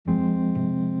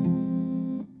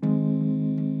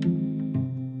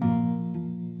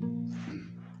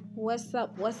What's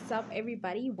up,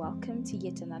 everybody? Welcome to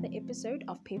yet another episode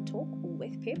of Pep Talk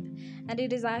with Pep. And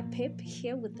it is I, Pep,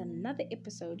 here with another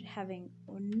episode, having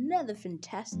another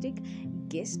fantastic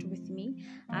guest with me.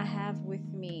 I have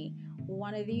with me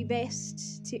one of the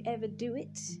best to ever do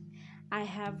it. I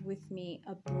have with me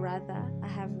a brother. I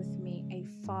have with me a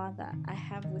father. I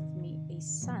have with me a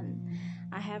son.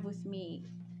 I have with me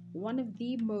one of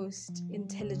the most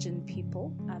intelligent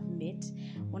people I've met,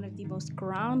 one of the most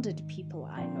grounded people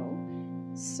I know.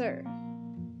 Sir,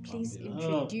 please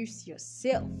introduce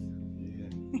yourself.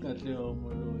 Hope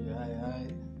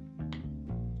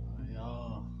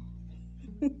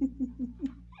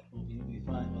you'll be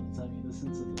fine by the time you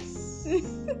listen to this.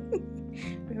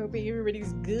 We're hoping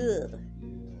everybody's good.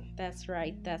 Yeah. That's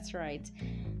right.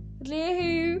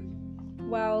 Lehu.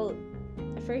 Well,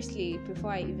 firstly,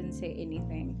 before I even say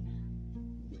anything,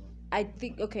 I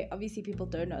think, obviously people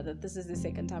don't know that this is the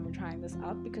second time we're trying this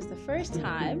out, because the first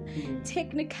time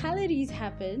technicalities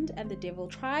happened and the devil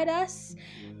tried us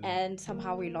and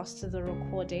somehow we lost to the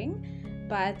recording.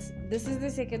 But this is the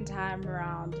second time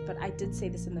around. But I did say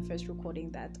this in the first recording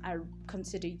that I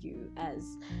consider you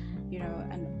as,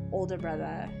 an older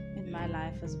brother in my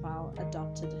life as well. Not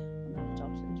adopted, but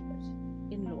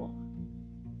in-law,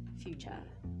 future.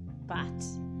 But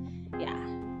yeah,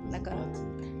 like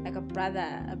a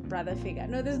brother figure.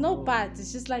 No, there's no but.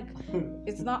 It's just like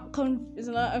it's not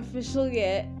official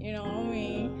yet. You know what I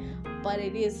mean? But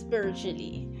it is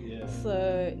spiritually. Yeah.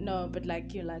 So no, but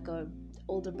like you're like a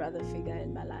older brother figure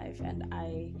in my life, and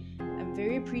I am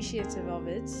very appreciative of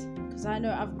it, because I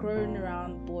know I've grown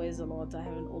around boys a lot. I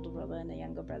have an older brother and a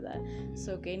younger brother,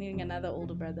 so gaining another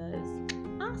older brother is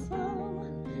awesome.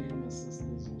 My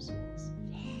sister's also awesome.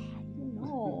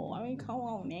 No, I mean, come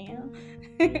on now.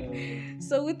 Yeah.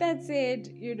 So with that said,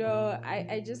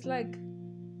 I just like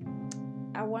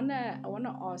I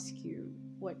wanna ask you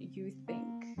what you think,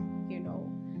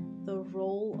 the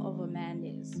role of a man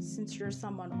is, since you're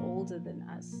someone older than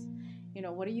us.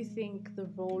 What do you think the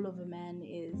role of a man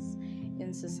is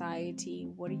in society?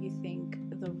 What do you think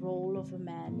the role of a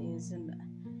man is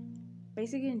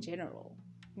basically in general?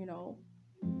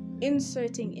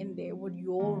 Inserting in there what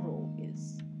your role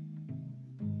is.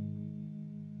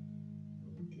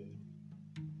 Okay.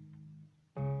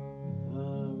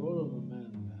 Role of a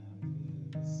man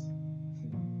is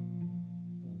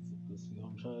that's this.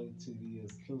 I'm trying to be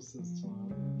as closest to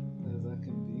him as I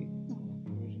can be to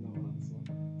the original answer.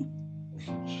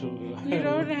 I'm sure You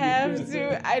don't have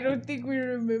to. I don't think we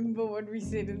remember what we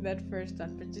said in that first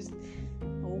one, but just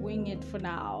wing it for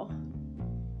now.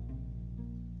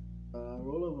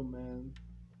 Role of a man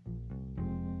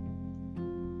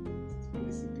is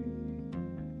basically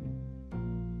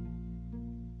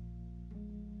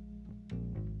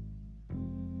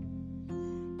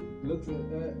looks at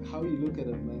how you look at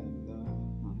a man.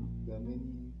 There are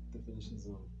many definitions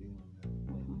of being a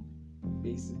man.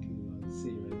 Basically, what I'd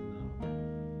say right now,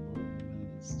 role of a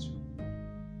man is to,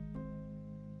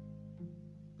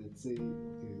 let's say,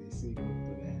 they say go to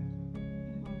the land.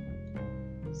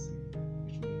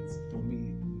 Which means, for me,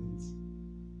 it means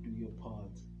do your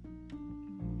part,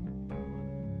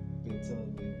 better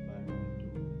the environment,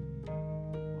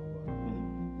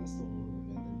 that's the whole of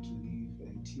it, and to live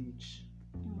and teach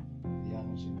the young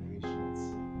generations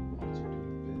how to do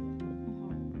it better,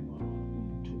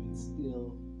 to instill,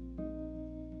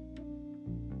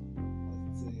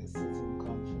 let's say, a certain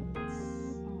confidence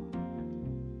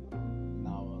in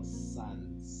our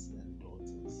sons and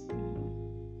daughters.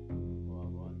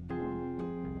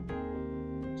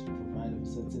 To provide them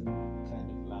certain kind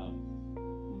of love.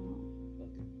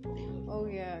 Oh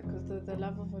yeah, because the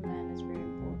love of a man is very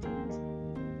important.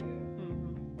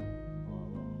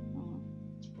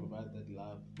 To provide that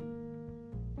love, the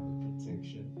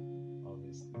protection,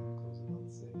 obviously, goes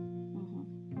without saying.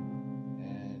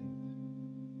 And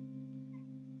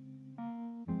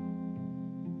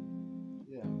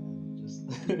yeah, man, just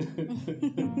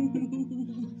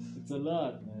it's a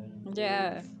lot, man.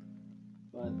 Yeah.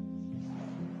 But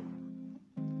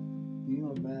being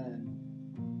a man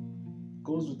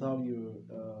goes with how a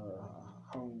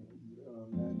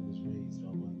man was raised.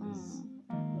 Because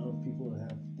a lot of people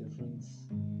have different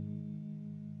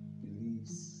belief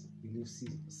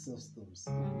systems.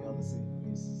 We are the same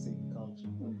race, same culture.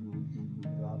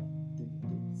 But it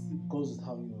goes with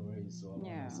how you were raised, or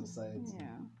society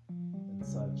and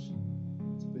such.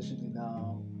 Especially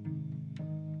now.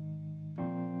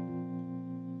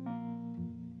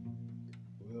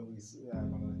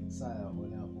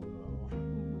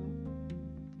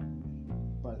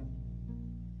 But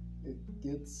it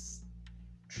gets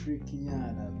tricky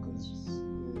because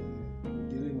we're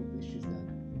dealing with issues that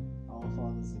our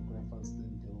fathers and grandfathers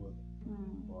didn't deal with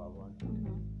what I wanted,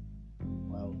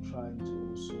 while trying to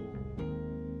also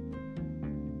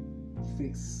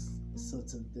fix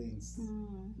certain things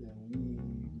that we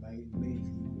may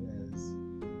view as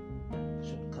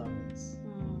shortcomings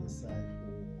on the side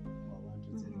or what I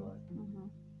wanted to do.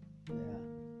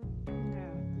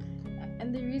 Yeah. And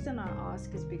the reason I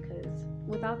ask is because,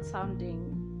 without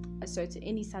sounding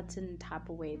any certain type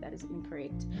of way that is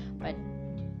incorrect, but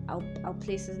I'll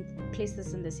place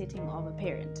this in the setting of a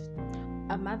parent.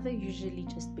 A mother usually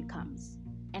just becomes,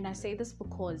 and I say this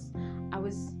because I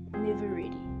was never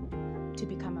ready to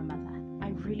become a mother.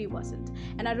 I really wasn't,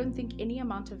 and I don't think any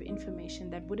amount of information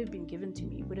that would have been given to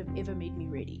me would have ever made me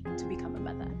ready to become a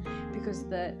mother, because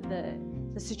the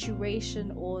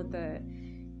situation or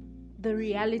the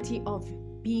reality of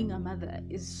being a mother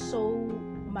is so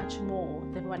much more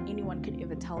than what anyone could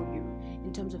ever tell you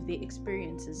in terms of their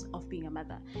experiences of being a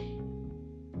mother.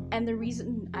 And the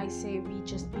reason I say we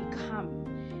just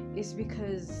become is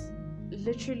because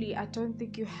literally I don't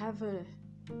think you have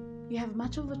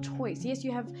much of a choice. Yes,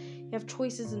 you have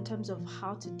choices in terms of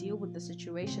how to deal with the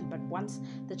situation, but once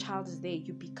the child is there,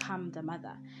 you become the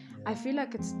mother. I feel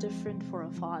like it's different for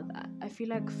a father. I feel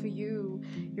like for you,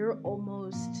 you're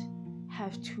almost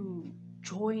have to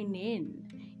join in,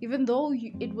 even though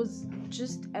it was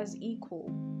just as equal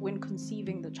when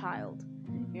conceiving the child,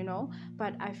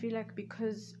 but I feel like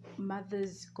because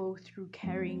mothers go through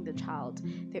carrying the child,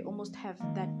 they almost have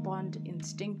that bond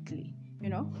instinctively,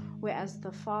 whereas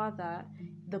the father,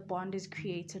 the bond is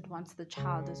created once the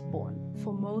child is born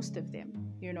for most of them,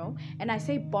 and I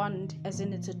say bond as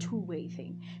in it's a two-way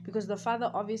thing, because the father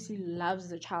obviously loves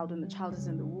the child when the child is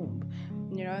in the womb,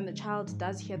 and the child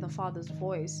does hear the father's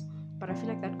voice. But I feel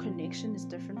like that connection is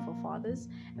different for fathers.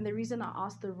 And the reason I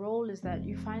ask the role is that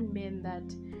you find men that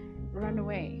run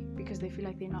away because they feel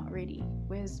like they're not ready,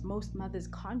 whereas most mothers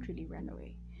can't really run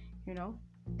away.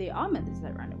 There are mothers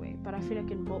that run away, but I feel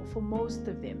like for most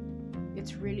of them,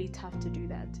 it's really tough to do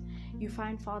that. You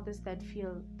find fathers that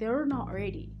feel they're not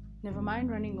ready. Never mind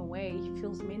running away, he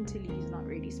feels mentally he's not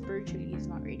ready, spiritually he's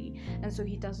not ready, and so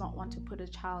he does not want to put a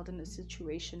child in a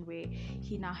situation where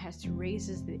he now has to raise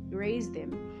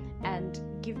them and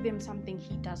give them something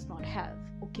he does not have,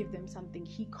 or give them something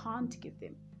he can't give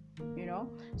them,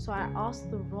 So I ask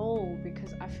the role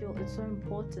because I feel it's so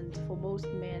important for most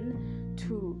men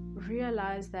to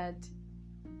realize that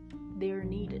they're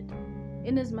needed.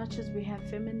 In as much as we have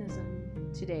feminism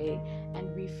today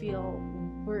and we feel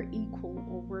we're equal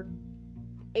or we're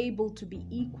able to be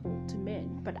equal to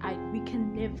men, but we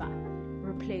can never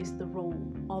replace the role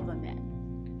of a man.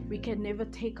 We can never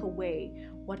take away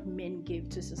what men give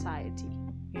to society,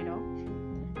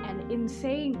 And in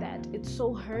saying that, it's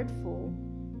so hurtful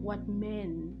what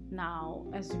men now,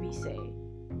 as we say,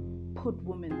 put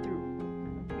women through,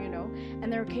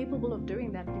 And they're capable of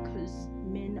doing that because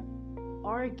men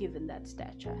are given that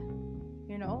stature.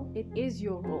 It is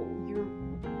your role. You're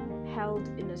held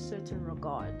in a certain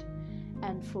regard,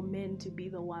 and for men to be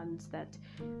the ones that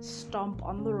stomp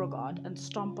on the regard and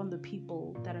stomp on the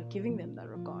people that are giving them that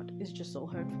regard is just so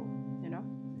hurtful,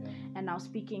 And now,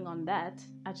 speaking on that,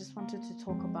 I just wanted to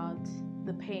talk about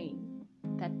the pain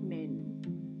that men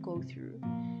go through.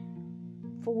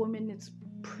 For women, it's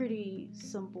pretty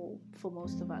simple for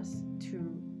most of us to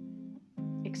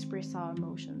express our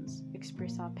emotions,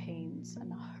 express our pains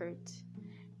and our hurt,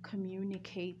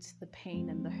 communicate the pain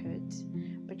and the hurt.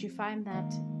 But you find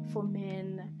that for men,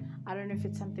 I don't know if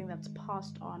it's something that's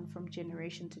passed on from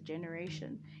generation to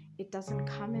generation, it doesn't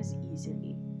come as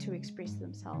easily to express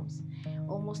themselves,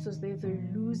 almost as though they're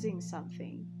losing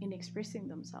something in expressing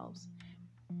themselves,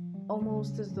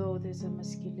 almost as though there's a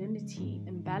masculinity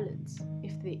imbalance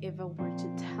if they ever were to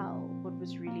tell what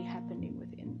was really happening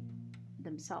within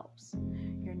themselves,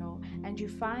 and you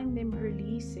find them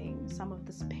releasing some of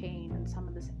this pain and some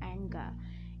of this anger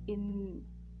in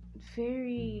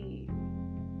very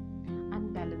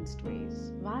unbalanced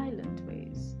ways, violent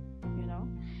ways,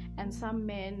 and some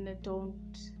men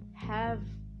don't have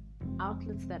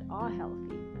outlets that are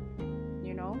healthy,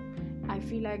 I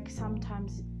feel like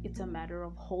sometimes it's a matter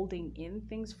of holding in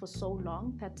things for so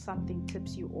long that something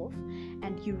tips you off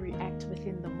and you react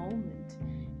within the moment,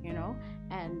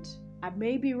 and I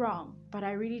may be wrong, but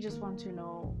I really just want to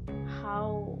know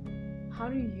how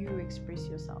do you express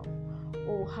yourself,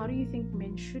 or how do you think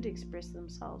men should express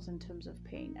themselves in terms of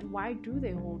pain, and why do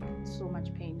they hold so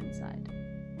much pain inside?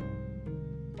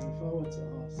 If I were to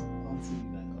answer you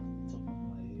like off the top of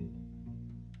my head,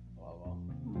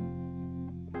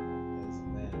 as a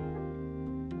man,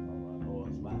 or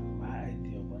as my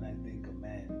idea of what I think a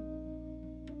man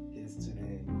is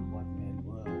today, what men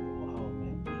were, or how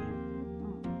men be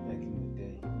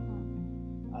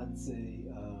let's say,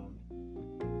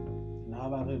 now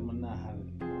there'll be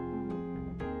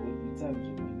times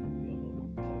when we are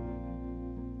not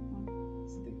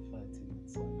stick fighting and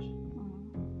such.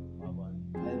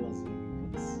 I was very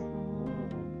peace.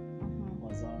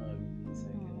 Was alright release.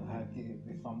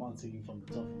 If I'm answering from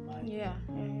the top of my head, Yeah.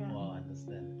 well, I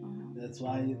understand. That's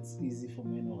why it's easy for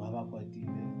me to have a party.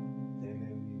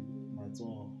 That's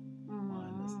all. I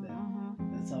understand.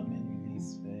 That's how men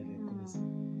release, because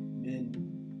men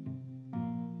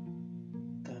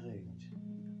courage.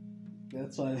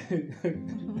 That's why I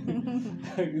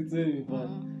can tell you, but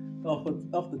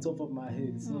off the top of my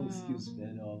head, it's no excuse,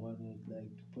 man. I want to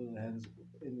like to put hands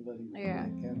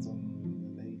on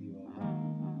a lady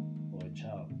or a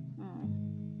child.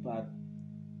 But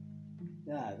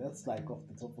yeah, that's like off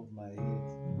the top of my head,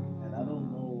 and I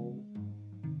don't know.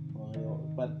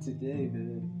 But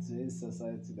today's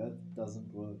society, that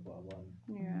doesn't work.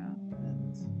 Yeah.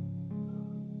 And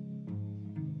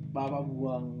Baba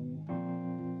Buang,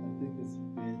 I think it's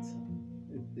better.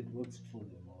 It works for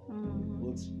them, or it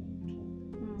works for them too.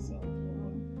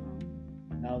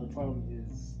 Now the problem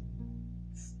is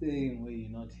staying where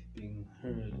you're not being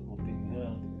heard or being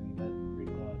held in that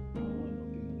regard, or not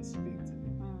being respected.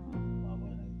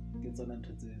 Gets on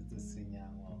into this thing,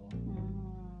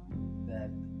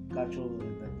 that cultural,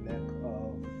 that lack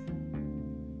of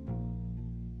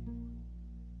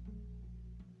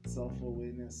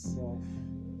self-awareness,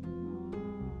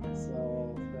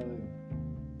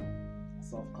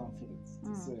 self-confidence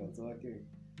to say it's okay,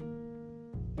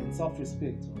 and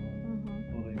self-respect.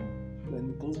 And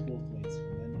it goes both ways.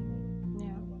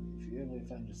 If you ever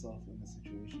find yourself in a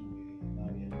situation where now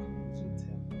you have to lose your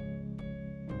temper,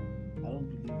 I don't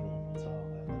believe all the time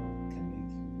that can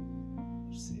make you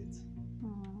upset.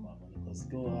 Because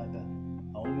go out there,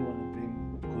 I only want to bring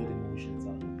good emotions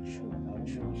out of you. I want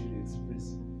you to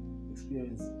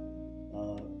experience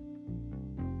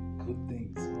good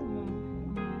things. And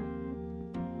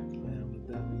with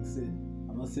that being said,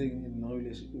 I'm not saying no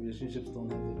relationships don't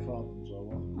have their problems,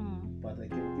 but I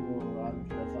can give around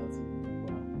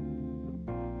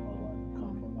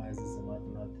compromises and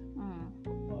whatnot.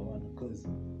 Because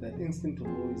that instinct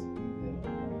will always be there.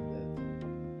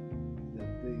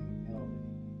 That thing,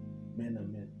 men are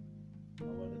men. At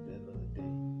the end of the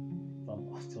day, from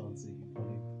Australia, you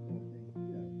probably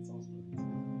it sounds good.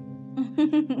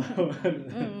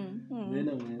 Men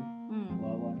are men.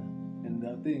 And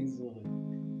there are things,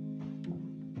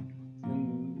 and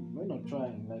we're not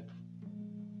trying, like,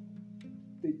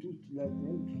 they do, like,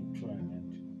 men do try, man.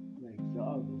 Like, there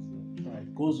are those that try.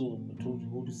 It goes on, I told you,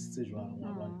 go to stage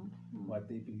what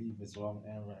they believe is wrong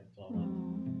and right.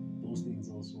 Those things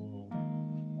also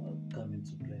come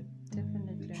into play.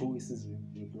 Definitely. The choices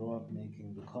we grow up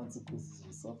making, the consequences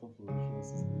we suffer for the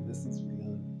choices, the lessons we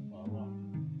learn,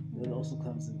 that also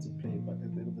comes into play. But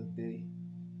at the end of the day,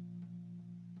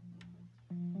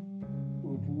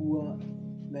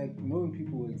 like, knowing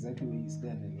people exactly where you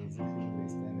stand and exactly where they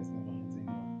stand is never anything.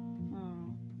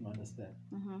 You understand?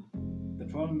 The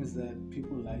problem is that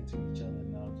people lie to each other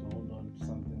now to hold on to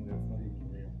something that's not even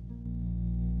real.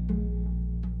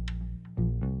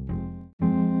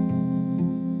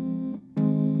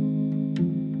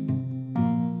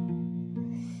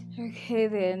 Okay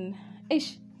then.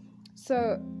 Ish.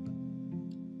 So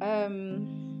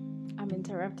I'm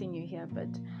interrupting you here, but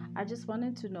I just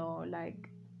wanted to know, like,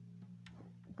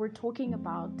 we're talking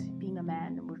about being a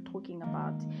man, and we're talking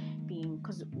about being,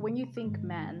 because when you think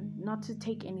man, not to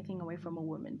take anything away from a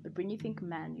woman, but when you think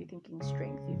man, you're thinking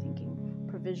strength, you're thinking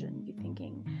provision, you're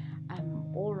thinking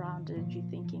all-rounded, you're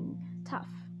thinking tough,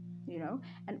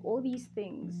 and all these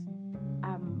things,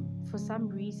 for some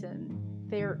reason,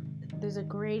 there's a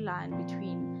gray line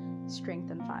between strength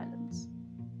and violence.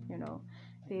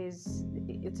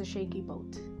 It's a shaky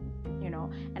boat,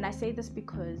 and I say this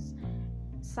because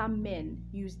some men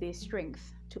use their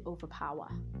strength to overpower.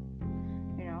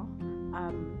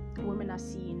 Women are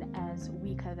seen as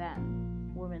weaker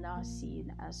than, women are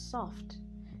seen as soft,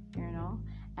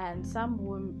 and some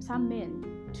men,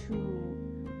 to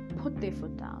put their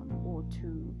foot down or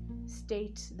to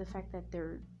state the fact that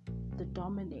they're the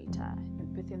dominator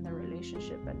within the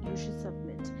relationship and you should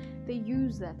submit, they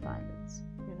use that violence,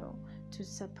 to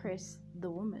suppress the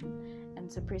woman and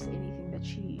suppress anything that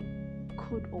she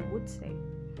could or would say.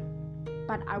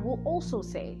 But I will also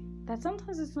say that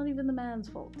sometimes it's not even the man's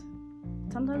fault.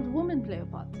 Sometimes women play a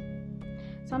part.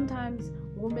 Sometimes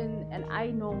women, and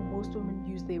I know most women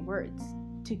use their words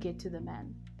to get to the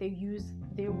man. They use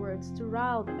their words to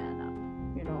rile the man up,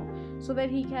 so that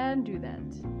he can do that.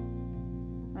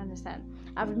 Understand?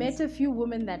 I've met a few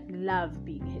women that love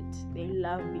being hit. They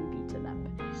love being beaten up.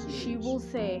 she will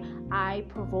say, I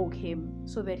provoke him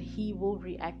so that he will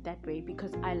react that way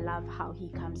because I love how he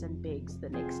comes and begs the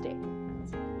next day.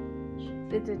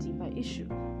 It's a deeper issue.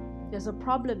 There's a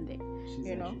problem there. She's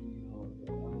you know, actually,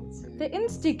 I would say the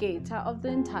instigator of the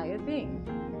entire thing.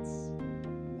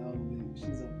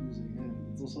 She's abusing him.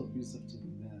 It's also abusive to the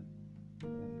man.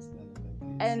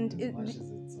 And as much as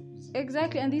it's abusive.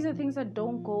 Exactly, and these are things that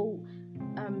don't go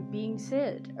being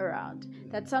said around.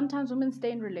 That sometimes women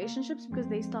stay in relationships because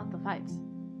they start the fights.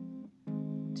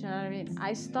 Do you know what I mean?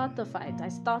 I start the fight. I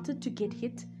started to get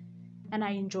hit, and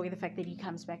I enjoy the fact that he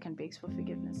comes back and begs for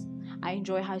forgiveness. I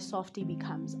enjoy how soft he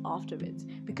becomes afterwards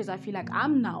because I feel like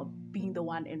I'm now being the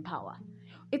one in power.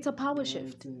 It's a power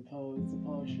shift. It's a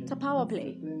power shift. It's a power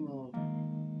play. The thing of,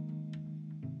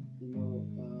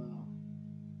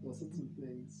 there are certain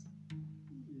things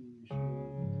you should.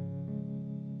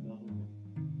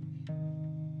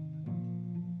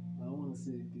 I don't want to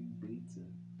say being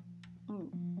baited. But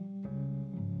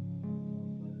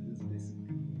it is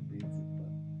basically being baited.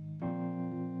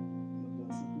 But there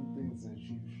are certain things that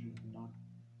you should not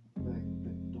like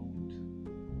that don't.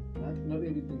 Not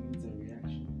everything needs a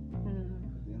reaction. At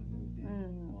the end of the day,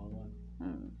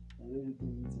 not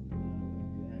everything needs a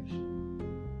reaction.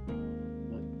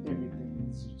 But everything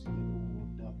needs you to get all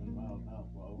worked up and riled up.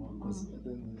 Because at the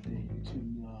end of the day, you two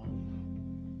know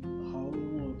how we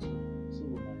want to. So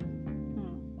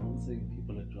I won't say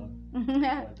people are drunk.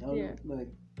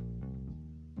 Like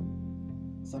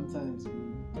sometimes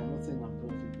I'm not saying I'm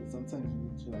perfect, but sometimes you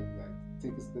need to like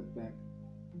take a step back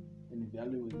and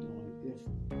evaluate if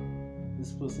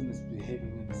this person is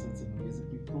behaving in a certain way. Is it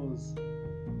because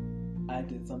I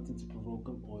did something to provoke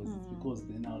them, or is it because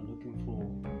they're now looking for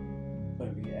a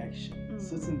reaction?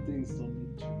 Certain things don't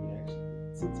need to reaction.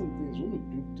 Certain things, when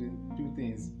we do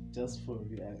things just for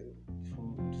get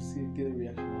a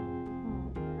reaction.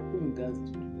 Even guys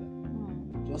do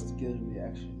that, just to get a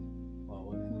reaction.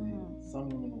 Some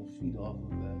women will feed off of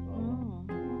that.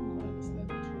 I understand,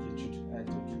 to get you to act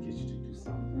or to get you to do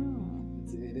something.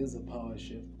 It is a power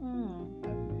shift, I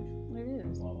believe. It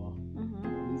is. It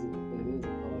is a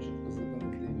power shift because when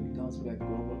he comes back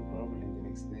groveling the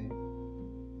next day,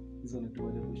 he's gonna do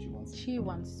whatever she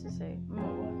wants to say.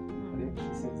 Whatever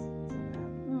she says is gonna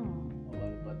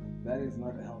happen. But that is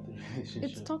not a healthy relationship.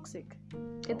 It's toxic.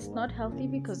 It's not healthy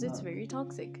because it's very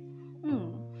toxic.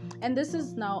 And this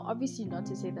is now obviously not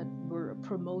to say that we're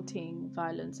promoting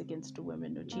violence against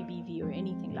women or GBV or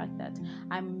anything like that.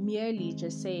 I'm merely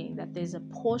just saying that there's a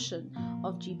portion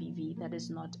of GBV that is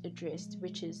not addressed,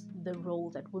 which is the role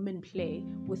that women play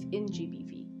within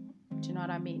GBV. Do you know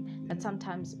what I mean? That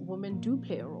sometimes women do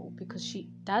play a role because she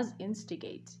does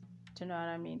instigate. Do you know what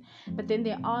I mean? But then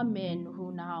there are men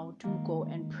who now do go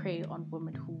and prey on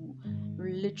women who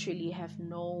literally have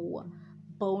no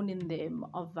bone in them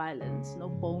of violence, no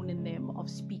bone in them of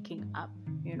speaking up.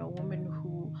 Women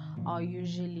who are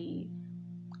usually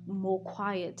more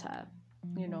quieter,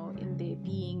 in their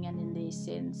being and in their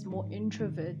sense, more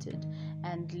introverted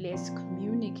and less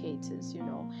communicators,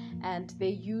 and they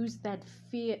use that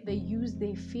fear, they use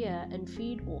their fear and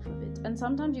feed off of it. And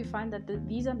sometimes you find that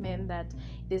these are men that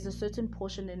there's a certain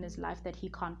portion in his life that he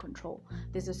can't control.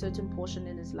 There's a certain portion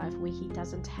in his life where he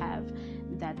doesn't have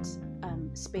that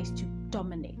space to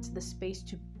dominate, the space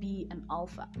to be an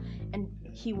alpha, and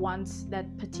he wants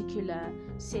that particular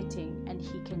setting, and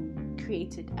he can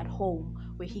create it at home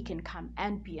where he can come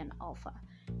and be an alpha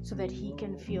so that he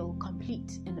can feel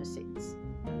complete in a sense.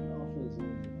 An alpha is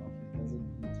always an alpha. He doesn't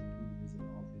need to prove he's an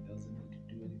alpha. He doesn't need to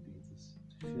do anything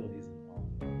to feel he's an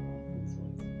alpha. An alpha is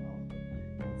always an alpha.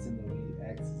 It's in the way he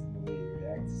acts, it's in the way he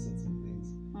reacts to certain things.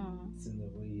 It's in the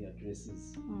way he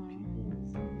addresses people.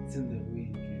 It's in the way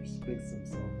he respects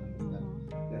himself.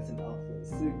 That's an alpha. A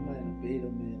Sigma and a Beta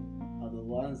man are the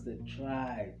ones that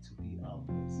try to be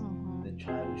alphas. They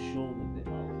try to show that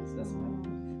they're alphas. That's my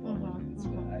belief. It's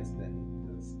where I stand.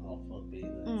 There's alpha,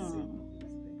 beta, and sigma.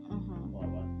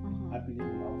 I believe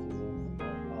in alpha is always an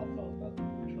alpha without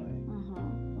even trying.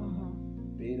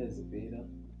 Beta is a beta,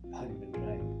 not even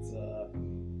trying. It's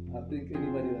I think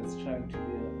anybody that's trying to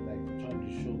be trying to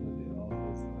show that they're alpha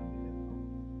is not really an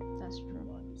alpha. That's true.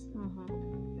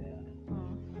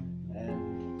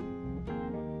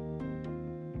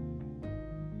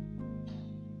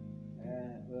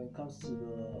 And when it comes to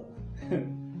the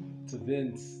to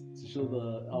Vince to show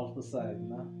the alpha side,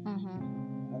 I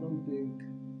don't think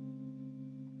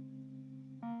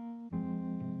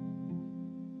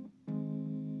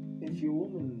if your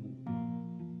woman,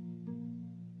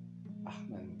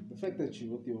 the fact that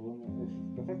you're with your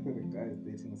woman, the fact that the guy is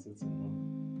dating a certain woman,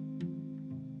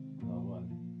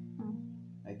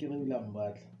 I give him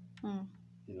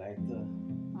he liked her,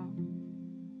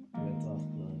 went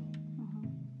after her.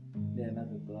 Then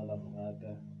another girl of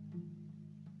Raga.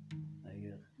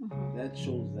 That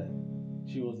shows that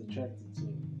she was attracted to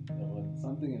him.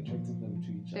 Something attracted them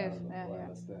to each other. I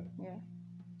understand. Yeah.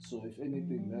 So if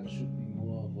anything, that should be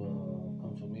more of a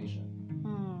confirmation.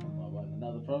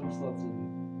 Now the problem starts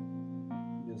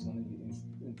when there's going to be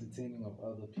entertaining of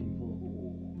other people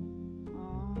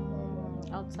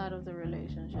outside of the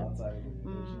relationship.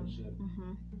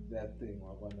 That thing.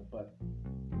 But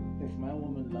if my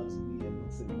woman loves me and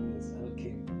looks at me as her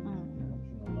king,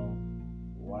 alone,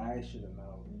 why should I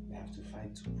now have to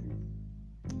fight to prove?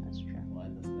 That's true. I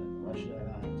understand. Why should I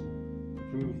now have to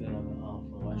prove that I'm an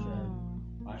alpha?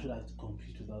 Why should I have to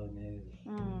compete with other men?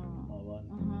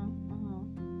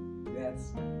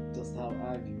 That's just how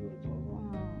I view it.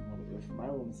 If my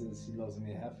woman says she loves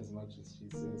me half as much as she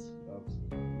says she loves me,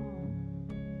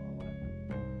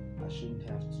 I shouldn't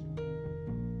have to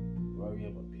worry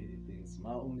about petty things.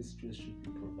 My only stress should be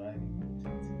providing,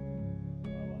 protecting.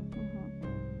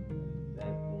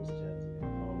 That goes gently,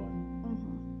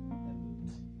 and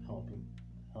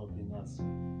helping us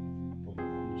for the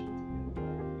future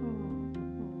together.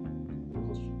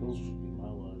 Those should be my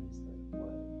worries.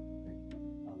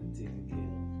 I'll be taken care of.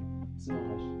 So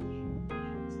much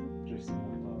stressing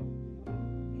about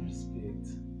respect.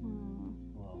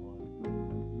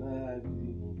 I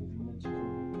believe with much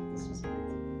disrespect,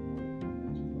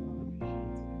 much unappreciated,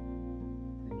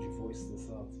 and you voice this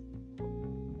out,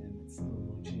 and it's still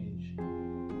no change.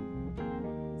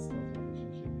 It's not a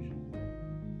relationship you should be in.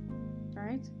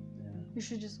 Alright? Yeah. You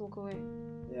should just walk away.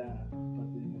 Yeah, but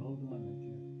then you hold on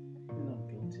again. You're not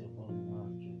guilty of holding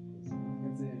on to it, because I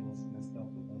can say what's messed up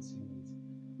with us humans.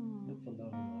 Look for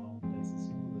love in the wrong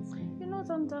places. You know,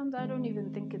 sometimes I don't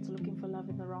even think it's looking for love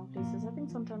in the wrong places. I think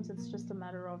sometimes it's just a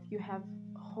matter of you have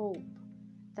hope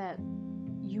that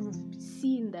you've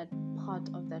seen that part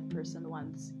of that person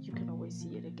once. You can always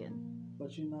see it again.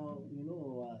 But you know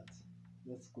what?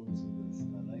 Let's go to this.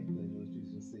 I like that what you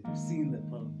just said. You've seen that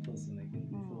person again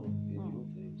before, and you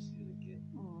hope that you see it again.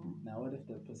 Now, what if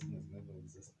that person has never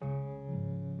existed?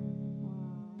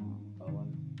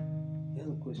 Here's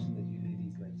a question that you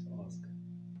ladies like to ask.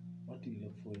 What do you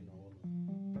look for in a woman?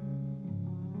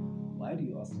 Why do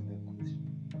you ask me that question?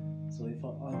 So if I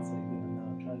answer, you're gonna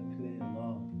now try to play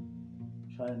along,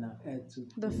 try and now add to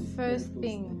the first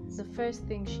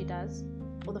thing she does,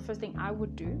 or the first thing I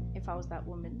would do if I was that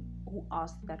woman who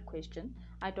asked that question.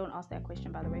 I don't ask that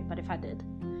question, by the way, but if I did,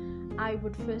 I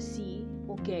would first see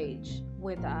or gauge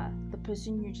whether the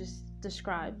person you just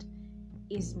described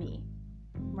is me,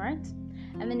 right?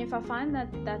 And then if I find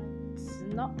that that's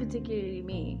not particularly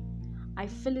me, I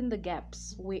fill in the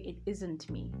gaps where it isn't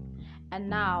me. And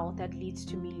now that leads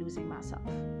to me losing myself.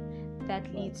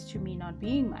 That leads to me not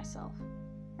being myself,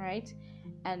 right?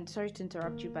 And sorry to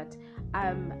interrupt you, but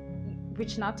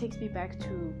which now takes me back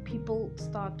to people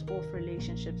start off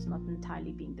relationships not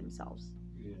entirely being themselves.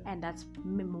 Yeah. And that's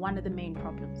one of the main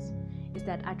problems, is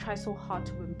that I try so hard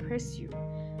to impress you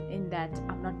in that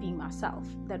I'm not being myself,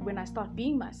 that when I start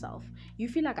being myself, you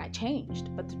feel like I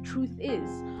changed, but the truth is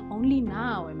only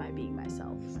now am I being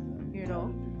myself, you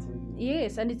know?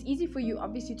 Yes, and it's easy for you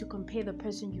obviously to compare the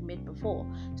person you met before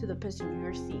to the person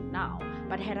you're seeing now,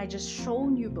 but had I just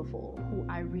shown you before who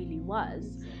I really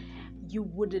was, you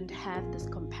wouldn't have this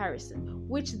comparison,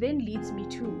 which then leads me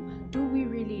to, do we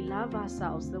really love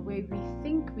ourselves the way we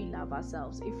think we love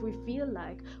ourselves? If we feel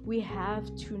like we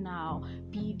have to now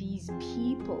be these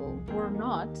people or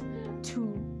not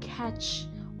to catch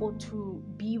or to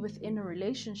be within a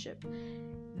relationship,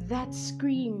 that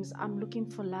screams I'm looking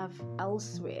for love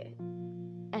elsewhere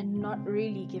and not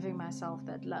really giving myself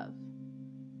that love.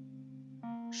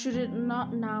 Should it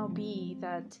not now be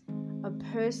that a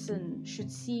person should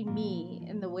see me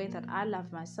in the way that I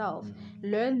love myself,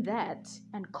 learn that,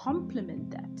 and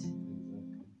complement that?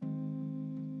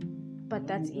 But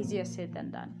that's easier said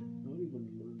than done. Not even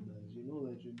learn that. You know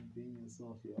that you're being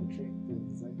yourself. You attract the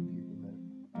exact people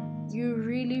that you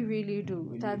really, really do.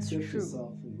 when That's you accept true.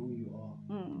 yourself for who you are,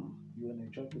 you're gonna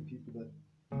attract the people that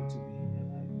need to be in your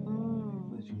life, people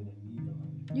that you're gonna need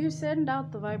around you. You send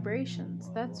out the vibrations.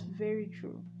 That's very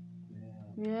true.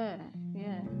 Yeah.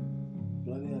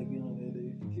 Bloody again,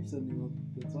 if you keep sending up,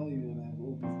 that's why you're gonna have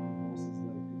all these divorces,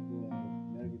 like people are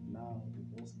married now,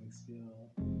 divorce next year,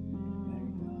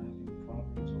 married now, having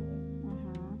problems,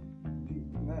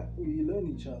 or you learn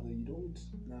each other. You don't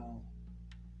now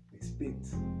expect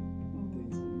things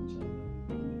from each other.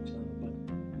 You learn each other, but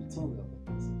you tell the other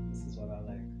person, this is what I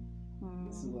like,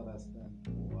 this is what I stand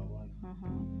for, what I want,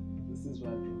 this is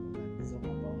what I do, these are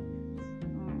my boundaries.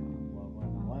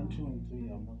 1, 2, and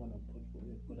 3, I'm not gonna put for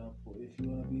they put up for. If you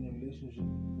want to be in a relationship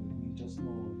with me, just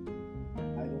know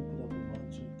I don't put up with 1,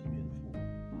 2, 3, and 4.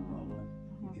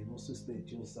 You can also stay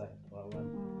at your side. But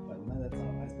now that's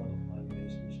how I start off my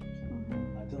relationships.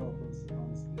 I tell a person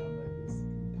honestly, I'm like this,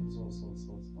 so.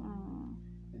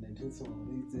 And then until someone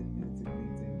meeting,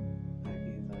 I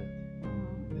gave that.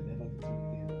 They never get to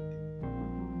again.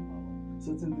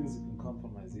 Certain things you can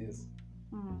compromise, yes.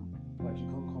 But you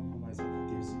can't compromise if it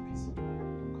gives you peace of mind.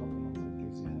 You can't compromise if it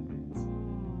gives you happiness.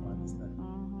 You understand?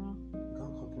 You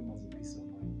can't compromise with peace of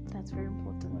mind. That's very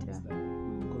important, yeah.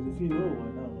 Because if you know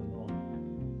right now or not,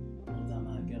 and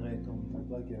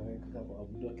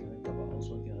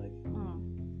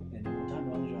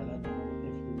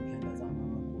every weekend that's down,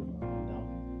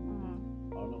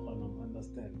 I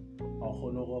understand.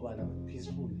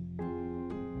 Peacefully.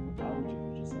 How would you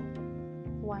put yourself?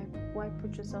 Why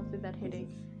put yourself with that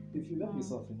headache? If you love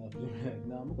yourself enough, you're like,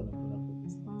 nah, I'm not gonna put up with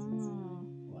this nonsense.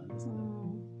 You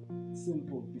understand?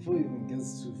 Simple. Before it even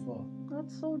gets too far.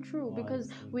 That's so true, because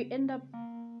we end up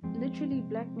literally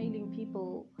blackmailing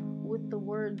people with the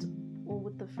words or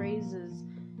with the phrases,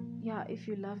 yeah, if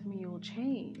you love me, you'll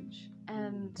change.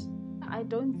 And I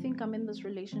don't think I'm in this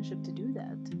relationship to do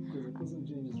that. Because a person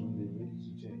changes when they're ready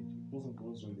to change. A person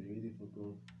grows when they're ready for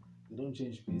growth. They don't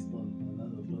change based on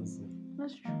another person.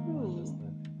 That's true.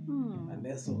 And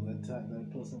that's all that time that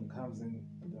person comes in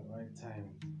at the right time.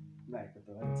 Like at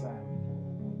the right time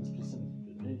for this person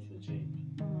is ready for change.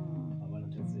 I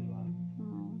want to say that.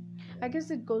 I guess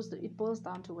it boils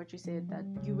down to what you said, that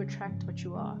you attract what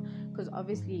you are. Because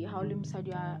obviously,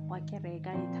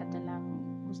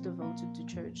 who's devoted to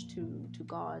church, to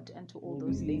God, and to all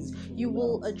those things, you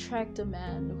will attract a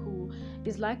man who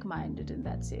is like-minded in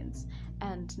that sense.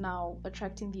 And now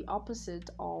attracting the opposite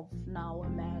of now a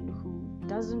man who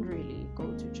doesn't really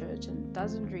go to church and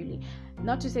doesn't really,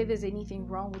 not to say there's anything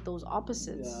wrong with those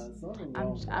opposites. Yeah, it's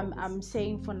not I'm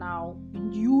saying for now,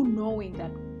 you knowing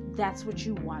that that's what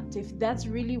you want, if that's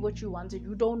really what you wanted,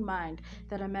 you don't mind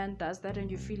that a man does that, and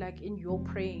you feel like in your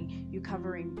praying you're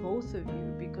covering both of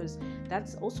you, because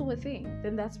that's also a thing,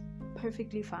 then that's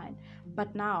perfectly fine.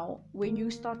 But now when you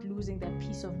start losing that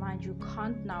peace of mind, you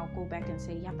can't now go back and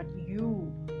say, yeah, but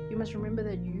you must remember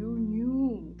that you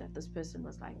knew that this person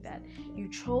was like that, you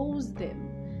chose them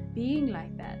being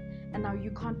like that, and now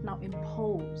you can't now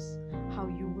impose how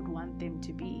you would want them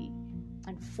to be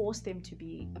and force them to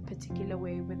be a particular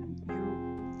way when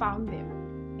you found them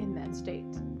in that state,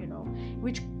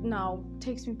 which now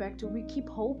takes me back to, we keep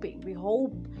hoping, we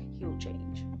hope he'll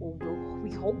change, or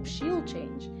we hope she'll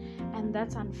change, and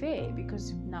that's unfair,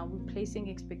 because now we're placing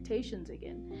expectations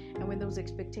again, and when those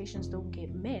expectations don't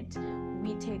get met,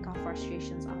 we take our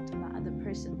frustrations out on the other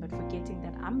person, but forgetting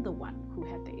that I'm the one who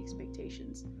had the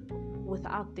expectations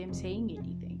without them saying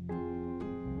anything.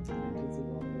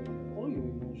 All your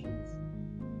emotions,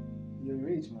 your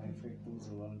rage might affect those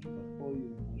around you, but all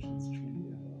your emotions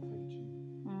truly affect you.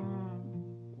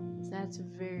 That's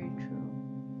very true.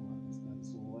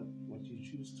 So what you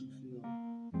choose to feel,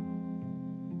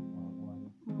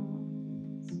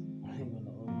 it's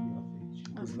gonna only affect you,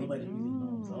 because nobody really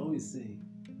knows. I always say,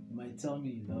 you might tell me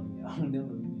you love me, I will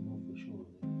never really know for sure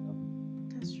that you love me.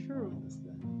 That's true.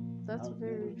 That's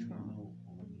very true. I know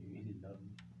when you really love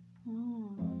me.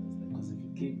 Because if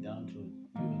it came down to it,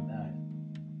 you and I,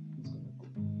 who's gonna go?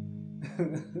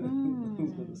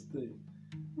 Who's gonna stay?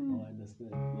 I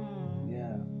understand.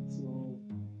 Yeah. So.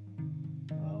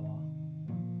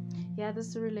 Yeah,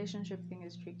 this relationship thing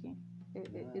is tricky.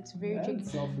 It's very tricky.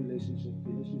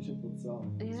 Relationship with self.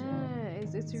 Yeah,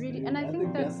 it's really, and I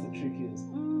think that's the trickiest.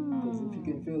 Because if you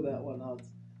can feel that one out,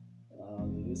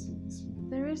 the rest will be smooth.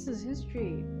 The rest is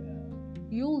history. Yeah.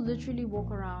 You'll literally walk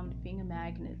around being a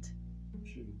magnet.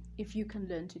 True. If you can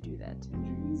learn to do that.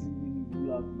 You easily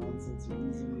rule out nonsense.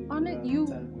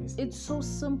 It's so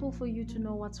simple for you to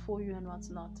know what's for you and what's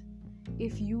not.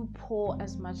 If you pour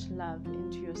as much love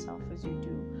into yourself as you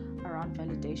do around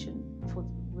validation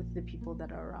with the people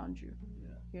that are around you,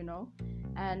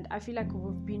 and I feel like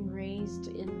we've been raised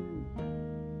in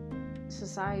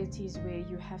societies where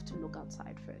you have to look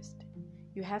outside first.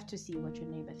 You have to see what your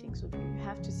neighbor thinks of you. You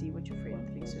have to see what your friend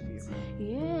thinks of you.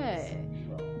 Yeah.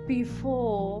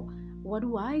 Before, what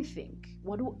do I think?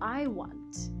 What do I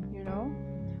want?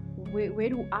 Where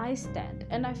do I stand?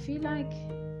 And I feel like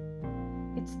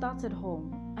it starts at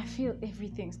home. I feel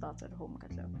everything starts at home,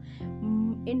 Katla.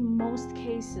 In most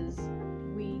cases,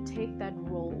 we take that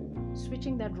role,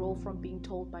 switching that role from being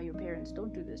told by your parents,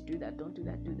 don't do this, do that, don't do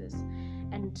that, do this,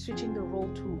 and switching the role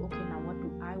to, okay, now what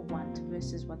do I want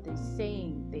versus what they're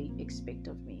saying they expect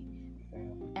of me.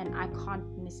 and I can't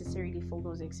necessarily fill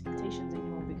those expectations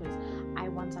anymore because I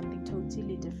want something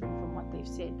totally different from what they've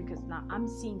said, because now I'm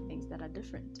seeing things that are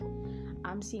different.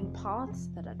 I'm seeing paths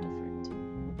that are different,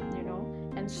 you know,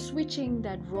 and switching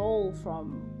that role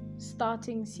from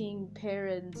starting seeing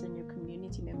parents and your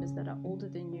community members that are older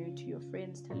than you to your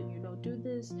friends telling you, no, do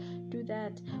this, do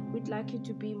that, we'd like you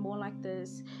to be more like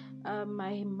this.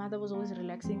 My mother was always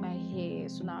relaxing my hair,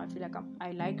 so now I feel like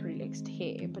I like relaxed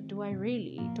hair, but do I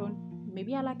really?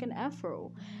 Maybe I like an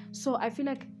afro. So I feel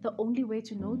like the only way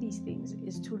to know these things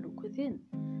is to look within.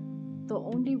 The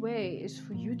only way is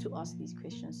for you to ask these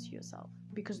questions to yourself,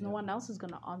 because no one else is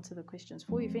going to answer the questions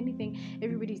for you. If anything,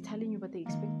 everybody's telling you what they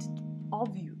expect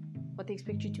of you, what they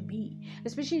expect you to be,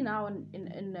 especially now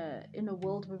in a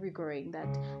world where we're growing,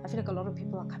 that I feel like a lot of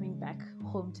people are coming back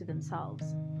home to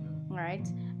themselves, right?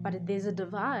 But there's a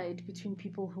divide between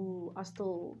people who are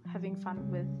still having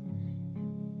fun with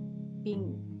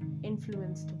being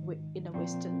influenced in a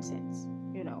Western sense,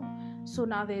 you know. So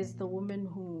now there's the woman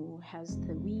who has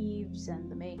the weaves and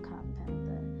the makeup and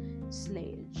the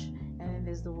sledge, and then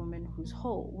there's the woman who's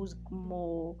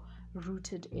more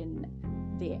rooted in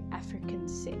the African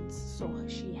sense. So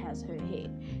she has her hair,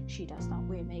 she does not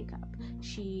wear makeup,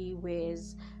 she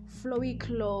wears flowy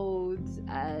clothes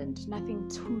and nothing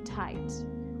too tight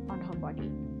on her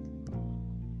body.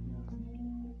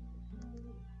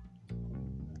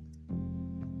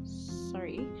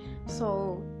 Sorry.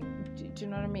 So do you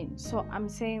know what I mean? So I'm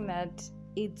saying that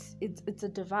it's a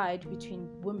divide between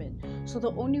women. So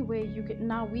the only way you can,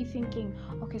 now we thinking,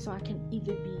 okay, so I can be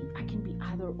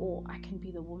either or. I can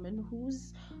be the woman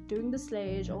who's doing the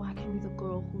sledge, or I can be the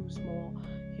girl who's more,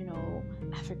 you know,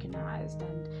 Africanized,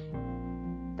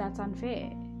 and that's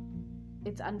unfair.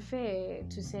 It's unfair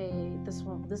to say this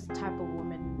type of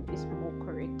woman is more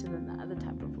correct than the other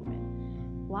type of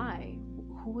woman. Why?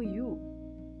 Who are you?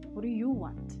 What do you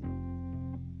want?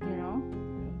 You know?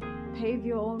 Pave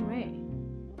your own way.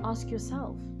 Ask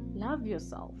yourself. Love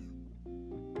yourself.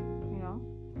 You know?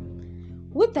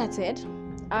 With that said,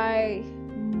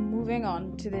 moving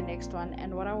on to the next one,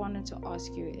 and what I wanted to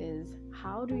ask you is,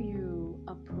 how do you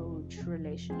approach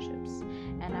relationships?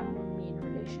 And I mean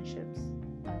relationships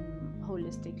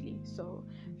holistically. So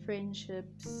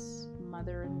friendships,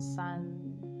 mother and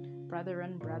son, brother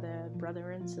and brother,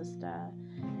 brother and sister,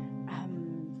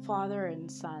 father and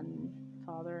son,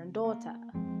 father and daughter,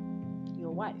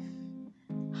 your wife.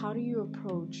 How do you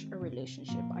approach a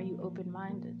relationship? Are you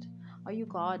open-minded? Are you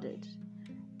guarded?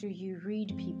 Do you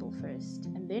read people first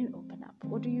and then open up?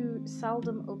 Or do you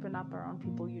seldom open up around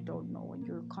people you don't know, and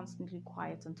you're constantly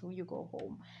quiet until you go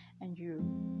home and you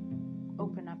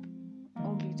open up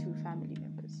only to family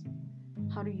members?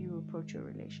 How do you approach your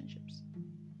relationships?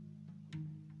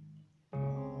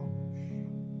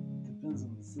 Depends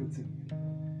on the setting.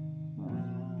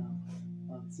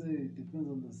 I'd say it depends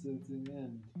on the setting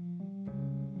and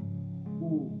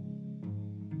who.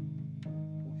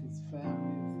 If it's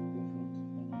family, it's different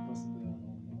from a person that I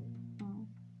don't know,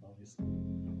 obviously.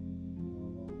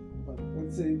 But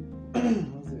let's say,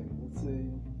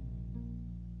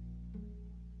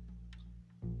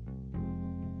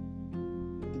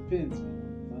 it depends on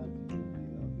the vibe,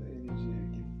 the energy I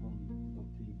get from the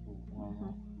people.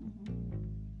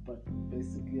 But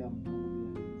basically, I'm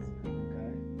normally this kind of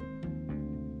guy.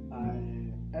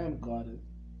 I am guarded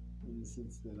in the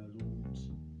sense that I don't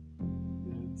say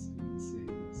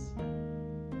this.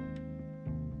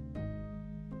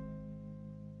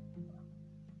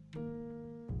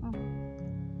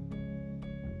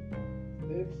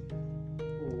 If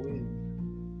or when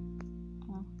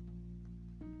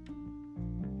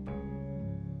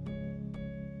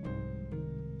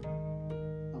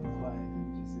I'm quiet, and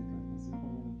just say like this, if I'm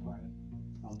quiet,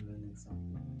 I'm learning something.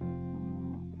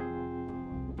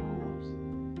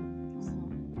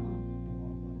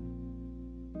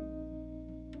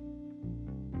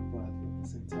 But at the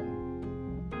same time,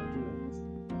 I do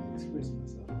understand. I express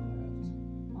myself when I have to.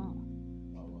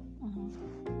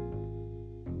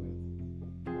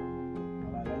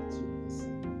 But I like to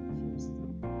listen first and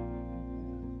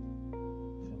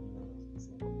familiarize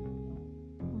myself.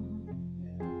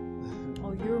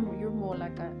 Oh, you're more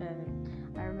like I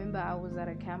remember I was at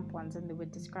a camp once, and they were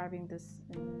describing this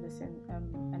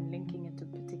and linking it to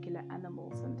particular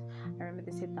animals, and I remember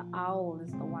they said the owl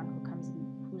is the one who comes in,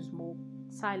 who's more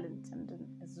silent and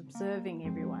is observing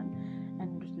everyone,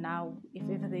 and now if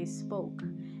ever they spoke,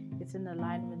 it's in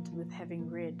alignment with having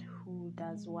read who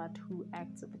does what, who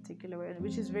acts a particular way,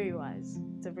 which is very wise.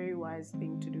 It's a very wise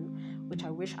thing to do, which I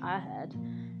wish I had,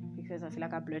 because I feel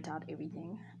like I blurt out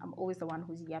everything. I'm always the one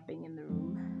who's yapping in the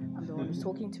room. I'm the one who's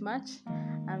talking too much.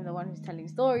 I'm the one who's telling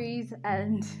stories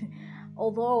and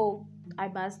Although I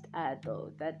must add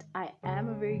though that I am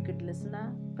a very good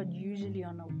listener, but usually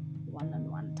on a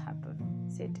one-on-one type of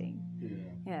setting.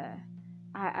 Yeah.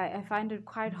 I find it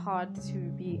quite hard to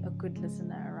be a good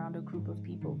listener around a group of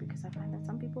people, because I find that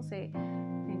some people say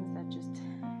things that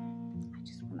I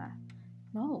just wanna,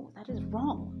 no, that is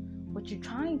wrong. What you're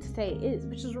trying to say is,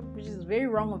 which is very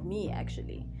wrong of me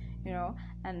actually,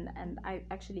 and I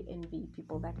actually envy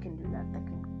people that can do that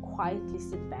can quietly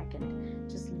sit back and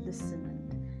just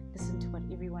listen to what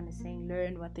everyone is saying,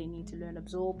 learn what they need to learn,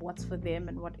 absorb what's for them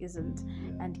and what isn't,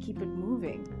 and keep it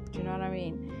moving. Do you know what I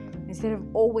mean? Instead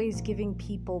of always giving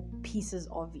people pieces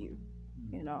of you,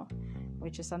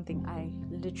 which is something I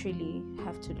literally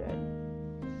have to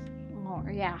learn. Oh,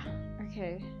 yeah.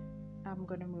 Okay. I'm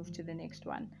going to move to the next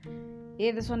one.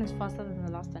 Yeah, this one is faster than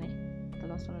the last one. The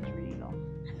last one was really long.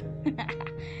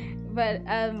 But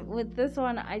with this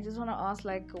one, I just want to ask,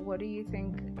 what do you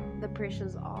think the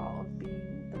pressures are of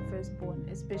being the firstborn,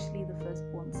 especially the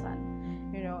firstborn son?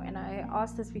 And I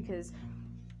ask this because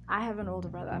I have an older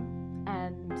brother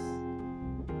and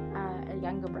a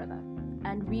younger brother,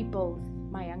 and we both,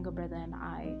 my younger brother and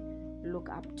I, look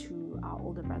up to our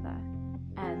older brother.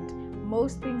 And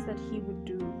most things that he would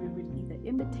do, we would either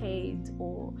imitate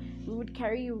or we would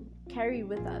carry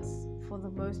with us for the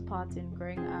most part in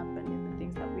growing up and in the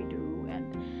things that we do,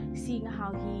 and seeing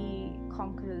how he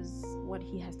conquers what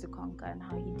he has to conquer and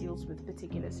how he deals with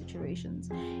particular situations.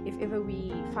 If ever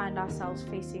we find ourselves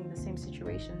facing the same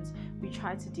situations, we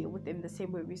try to deal with them the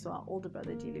same way we saw our older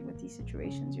brother dealing with these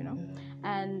situations,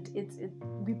 and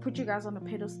we put you guys on a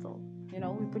pedestal.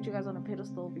 We put you guys on a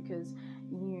pedestal because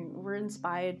we're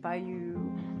inspired by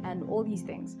you and all these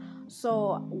things.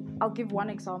 So I'll give one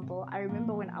example. I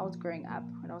remember when I was growing up,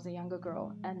 when I was a younger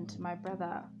girl, and my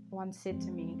brother once said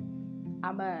to me,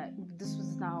 this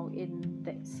was now in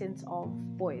the sense of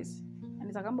boys, and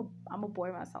he's like, I'm a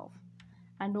boy myself.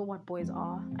 I know what boys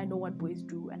are, I know what boys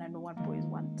do, and I know what boys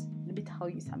want. Let me tell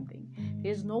you something.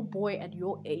 There's no boy at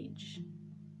your age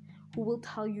who will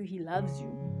tell you he loves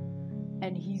you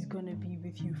and he's gonna be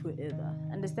with you forever.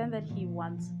 Understand that he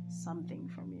wants something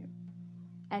from you.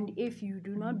 And if you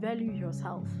do not value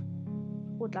yourself,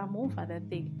 that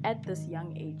thing at this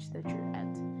young age that you're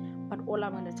at. But all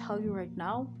I'm gonna tell you right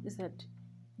now is that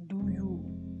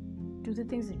do the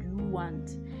things that you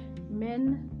want.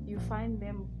 Men, you find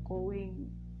them going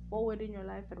forward in your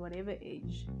life at whatever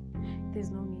age.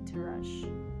 There's no need to rush.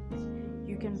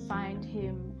 You can find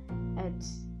him at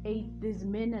 8. There's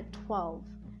men at 12.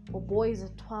 Or boys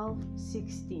at 12,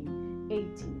 16,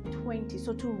 18, 20.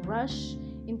 So to rush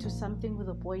into something with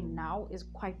a boy now is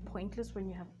quite pointless when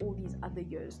you have all these other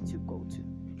years to go to.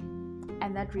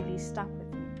 And that really stuck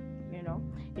with me,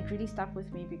 It really stuck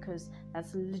with me because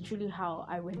that's literally how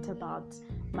I went about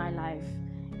my life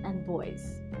and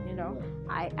boys,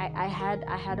 I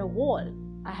had a wall.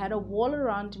 I had a wall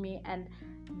around me, and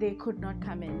they could not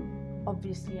come in,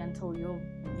 obviously, until your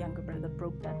younger brother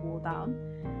broke that wall down.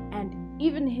 And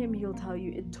even him, he'll tell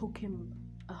you it took him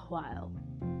a while.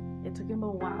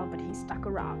 But he stuck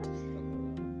around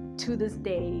to this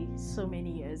day, so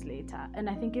many years later. And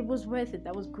I think it was worth it.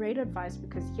 That was great advice,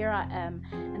 because here I am,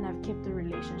 and I've kept a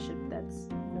relationship that's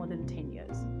more than 10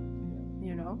 years,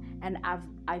 and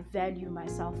I value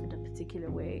myself in a particular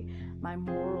way. My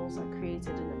morals are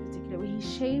created in a particular way. He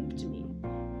shaped me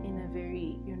in a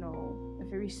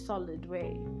very solid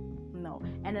way.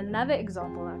 And another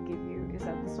example I'll give you is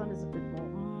that this one is a bit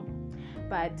more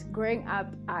but growing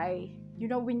up,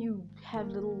 when you have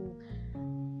little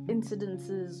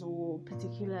incidences or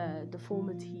particular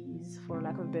deformities, for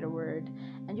lack of a better word,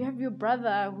 and you have your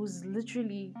brother who's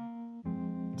literally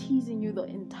teasing you the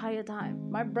entire time.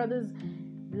 My brothers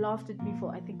laughed at me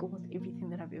for, I think, almost everything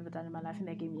that I've ever done in my life, and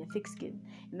they gave me a thick skin.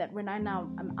 And that when I'm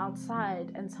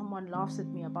outside and someone laughs at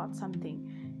me about something,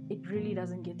 it really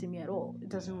doesn't get to me at all. It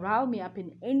doesn't rile me up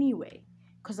in any way,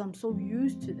 because I'm so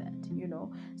used to that,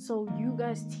 So you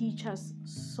guys teach us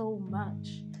so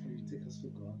much. You take us for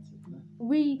granted.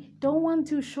 We don't want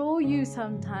to show you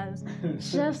sometimes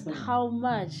just how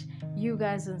much you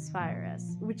guys inspire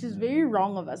us, which is very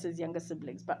wrong of us as younger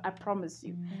siblings. But I promise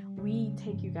you, we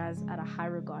take you guys at a high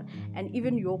regard. And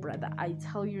even your brother, I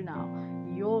tell you now,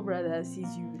 your brother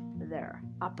sees you there,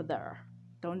 up there.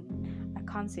 I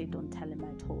can't say don't tell him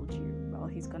I told you. Well,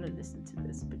 he's gonna listen to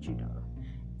this, but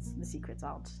the secret's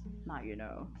out. Now you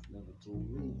know. Never told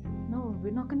me. No,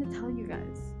 we're not gonna tell you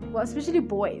guys. Well, especially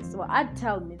boys. Well, I'd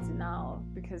tell Mitzi now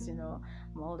because I'm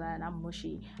older and I'm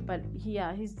mushy. But he's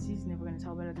never gonna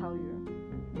tell, but I'll tell you.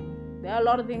 There are a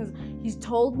lot of things he's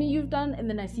told me you've done, and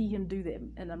then I see him do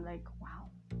them, and I'm like, wow,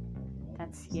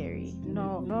 That's scary.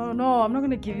 No, I'm not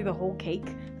gonna give you the whole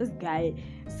cake. This guy.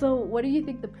 So, what do you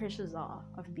think the pressures are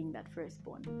of being that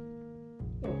firstborn?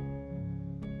 Oh.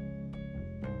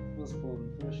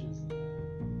 Firstborn pressures.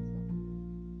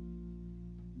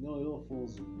 No, it all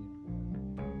falls on me.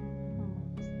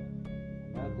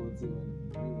 I go to when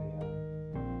we were young.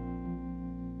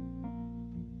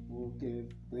 Okay,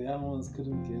 the young ones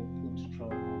couldn't get into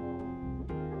trouble.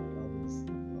 Others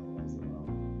was around.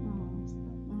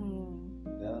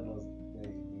 The other was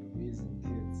like raising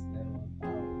kids, they want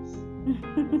ours.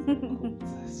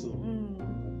 So,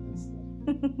 this stuff.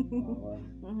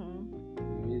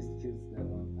 We raised kids, they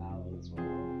want ours. But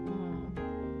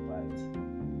I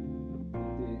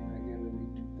get when we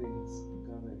do things,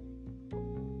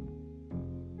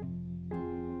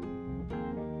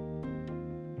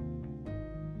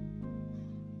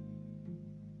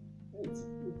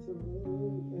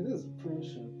 it is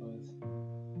pressure, but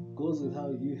it goes with how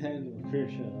you handle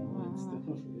pressure. It's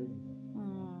different for everyone.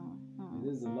 It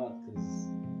is a lot because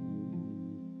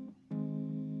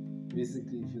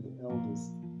basically, if you're the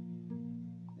eldest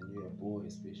and you're a boy,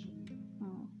 especially, you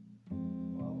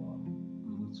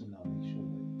need to now make sure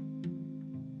that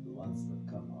the ones that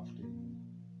come after you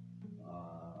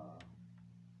are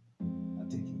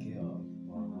taken care of,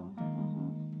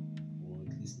 or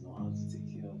at least know how to take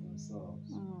care of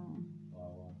themselves. And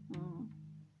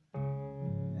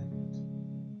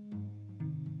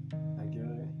I get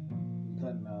it. You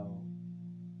can't now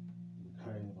be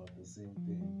crying about the same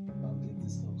thing. I'll get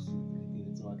this dog sweet, I'll get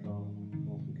it to our dog,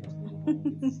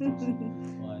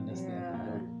 I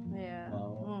understand.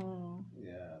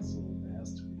 Yeah, so there has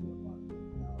to be the one that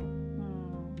now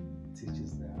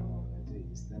teaches them how to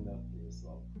stand up for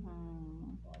yourself.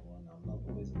 I'm not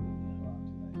always looking around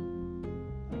to like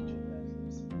hide your bad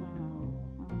lips.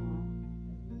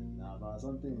 Now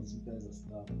some things you guys are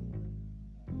stubborn.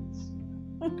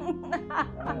 Some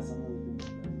of the things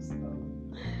you guys are stubborn.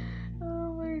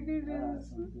 Oh my goodness.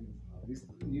 Some things.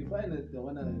 You find that the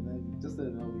one that just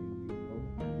that now we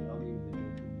argue with the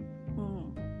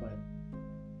but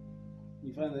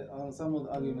you find that some of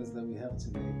the arguments that we have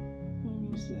today,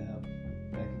 we used to have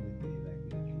back in the day, like,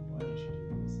 why don't you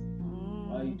do this?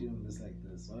 Why are you doing this like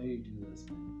this? Why do you do this?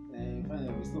 And you find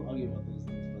that we still argue about those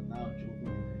things, but now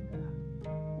jokingly,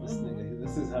 like,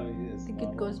 this is how it is. I think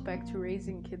it goes back to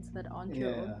raising kids that aren't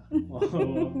your own.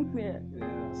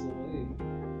 So hey,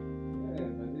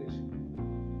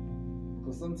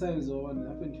 because sometimes what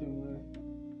happened to him,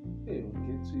 hey, we'll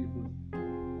get to you,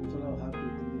 but I'm happy.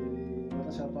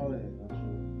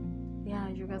 Yeah,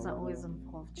 you guys are always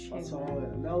involved. That's all.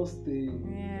 That was the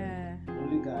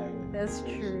only guy. That's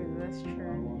true.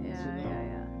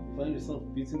 Yeah. You find yourself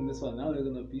beating this one. Now they're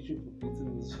gonna beat you for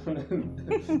beating this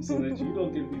one, so that you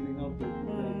don't get beaten up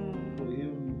for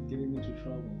him getting into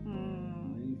trouble.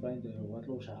 And you find the what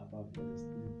low sharp after this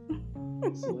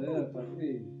thing. So yeah, but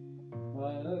hey,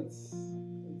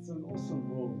 it's an awesome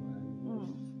role, man.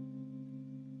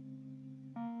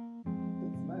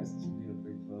 It's nice to be a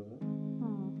big brother.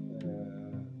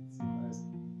 It's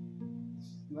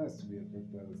nice to be a big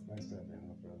brother. It's nice to have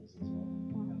younger brothers as well.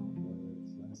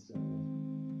 It's nice to have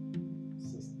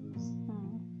sisters.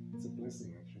 It's a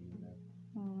blessing, actually.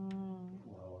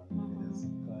 Wow, it is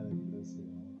quite a blessing.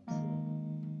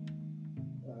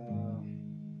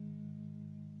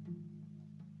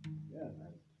 Yeah,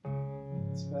 man.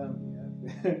 It's family.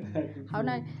 How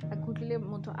na akutlile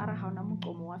motho ara ha ona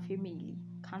moqomo wa family,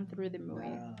 can't throw them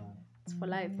away. It's for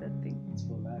life, that thing. It's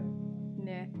for life.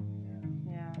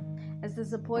 Yeah. As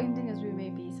disappointing as we may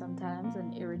be sometimes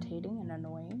and irritating and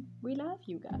annoying, we love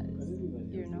you guys.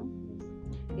 You know?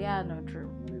 Yeah, no, true.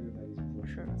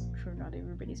 True, not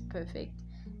everybody's perfect.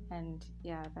 And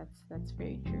yeah, that's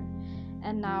very true.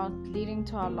 And now, leading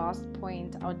to our last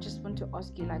point, I just want to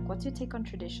ask you, like, what's your take on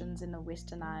traditions in a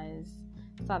westernized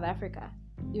South Africa?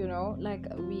 You know, like,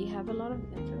 we have a lot of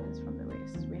influence from the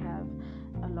West. We have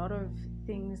a lot of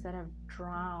things that have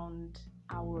drowned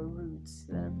our roots,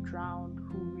 that have drowned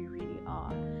who we really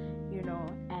are, you know,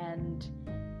 and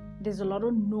there's a lot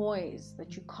of noise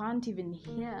that you can't even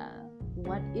hear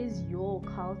what is your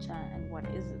culture and what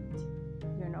isn't,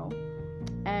 you know.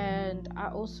 And I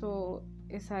also,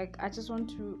 it's like, I just want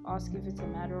to ask if it's a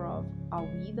matter of, are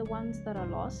we the ones that are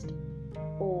lost,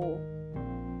 or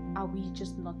are we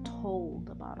just not told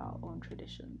about our own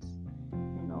traditions?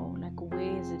 You know, like,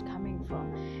 where is it coming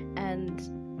from? And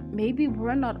maybe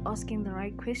we're not asking the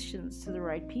right questions to the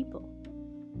right people.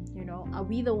 You know, are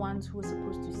we the ones who are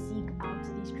supposed to seek out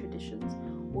these traditions,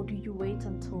 or do you wait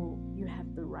until you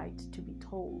have the right to be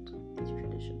told these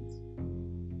traditions?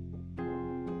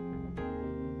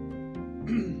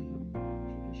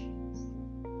 Traditions.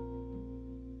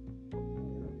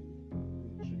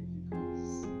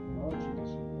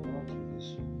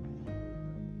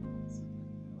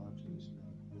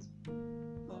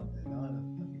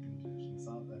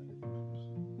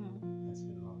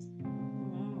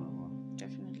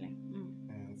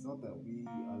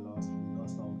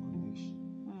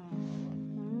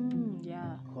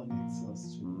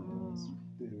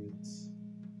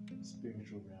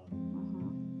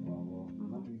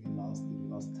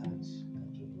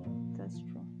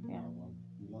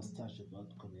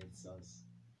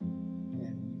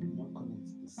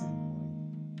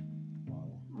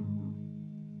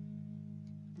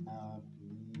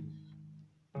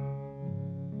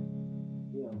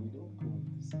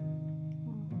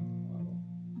 Africans.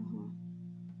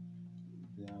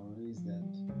 There are ways that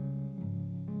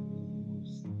we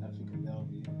use African that will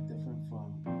be different from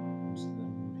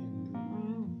Muslim,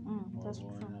 Hindu, That's or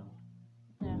true.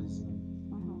 Buddhism.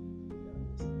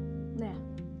 Yeah.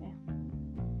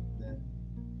 That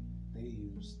they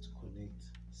use to connect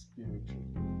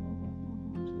spiritually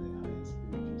to their higher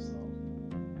spiritual self,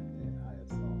 their higher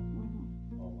self,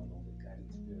 or one of the guiding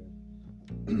spirit.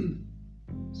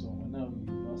 So whenever we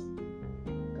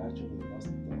gradually lost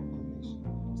the connection,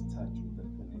 lost touch with that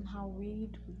connection. How we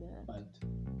do that. But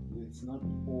it's not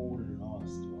all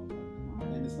lost,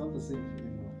 and it's not the same for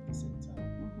everyone at the same time.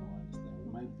 I understand.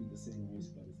 We might be the same race,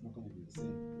 but it's not going to be the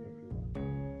same for everyone.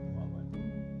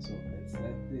 So it's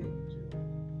that thing,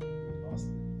 we lost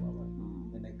it.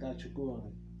 And I got you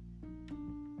going.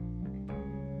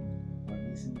 What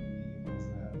makes me believe is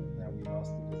that we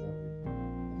lost it is that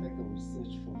the fact that we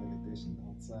search for validation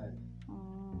outside of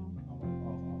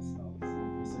ourselves.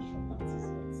 We search for answers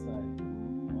outside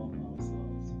of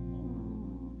ourselves.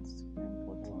 Super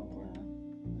important.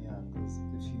 Yeah, because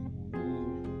if you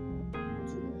really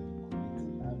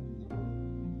I believe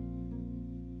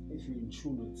if you in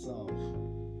tune with self,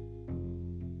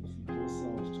 if you draw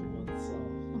self towards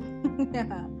self,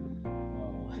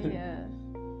 Yeah.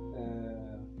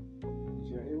 if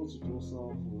you're able to draw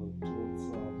self towards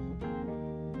self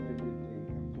every day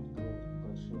and put God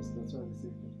first, that's why they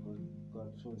say put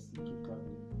God first. You took God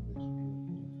that you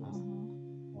put first.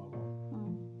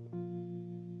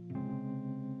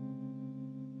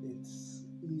 It's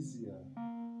easier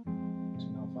to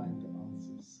now find the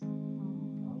answers. I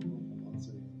don't know if I'm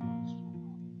answering your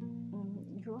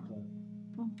question.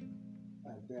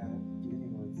 But there,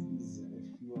 it's easier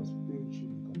if you are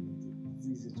spiritually connected. It's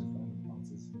easier to find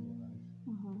answers in your life.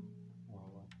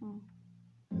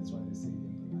 That's why they say in the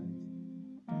light.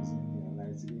 Because when you're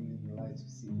in the light, you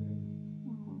see them.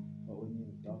 But when you're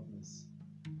in darkness,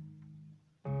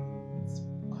 it's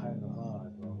kind of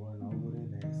hard.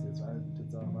 That's why to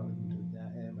talk about it to their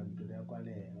aim and to their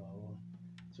quality.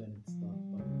 That's when it's done.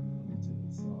 But connected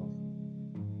with self.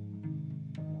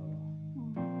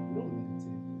 We don't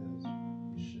meditate as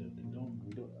we should.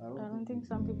 I don't think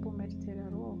some people meditate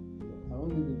at all. I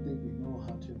don't even think we know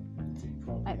how to meditate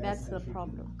properly. That's the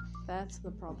problem. That's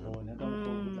the problem.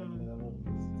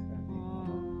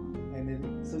 And then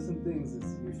certain things is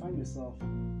you find yourself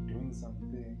doing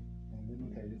something and then you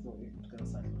can little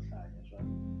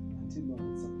until now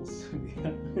it's supposed to be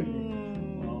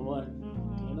happening. Or what?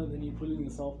 Then you're pulling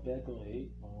yourself back away.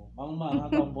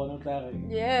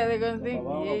 Yeah, they're gonna think.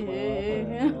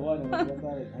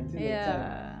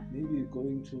 Yeah. Maybe you're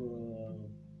going to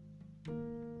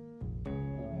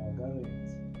a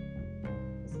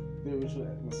spiritual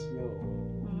atmosphere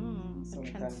or some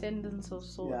transcendence of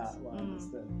sorts. Yeah, I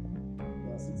understand.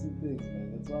 There are certain things, man.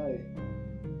 That's why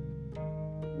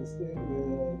the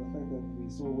fact that we're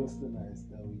so westernized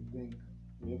that we think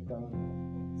we have done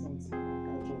some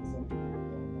culture, some people have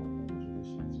done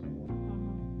traditions,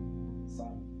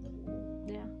 some not all.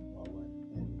 Yeah.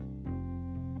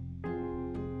 And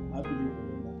I believe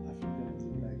in Africans in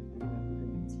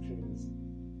its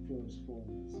purest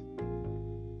forms.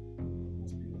 The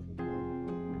most beautiful thing.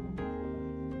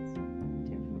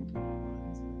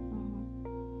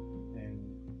 And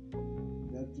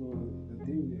that the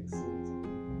day we accept,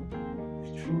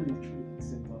 truly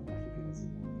accept our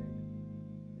Africanism,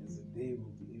 is the day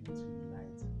we'll be able to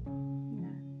unite.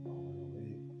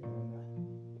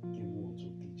 Give more to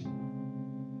teaching.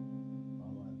 I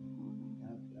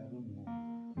don't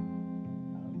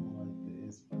know what it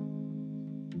is, but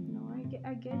no,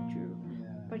 I get you.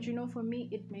 Yeah. But for me,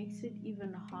 it makes it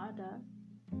even harder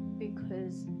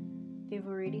because they've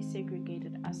already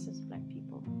segregated us as Black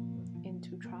people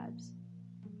into tribes.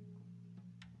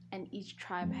 And each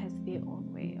tribe has their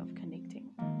own way of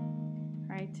connecting,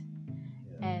 right?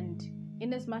 Yeah. And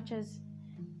in as much as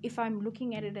if I'm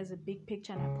looking at it as a big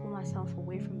picture and I pull myself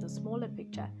away from the smaller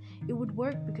picture, it would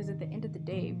work because at the end of the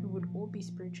day, we would all be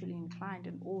spiritually inclined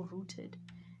and all rooted,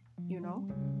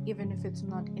 even if it's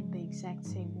not in the exact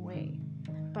same way.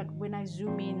 But when I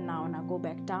zoom in now and I go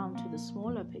back down to the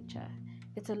smaller picture,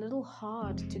 it's a little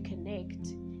hard to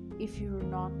connect if you're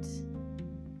not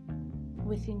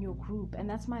within your group. And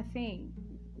that's my thing.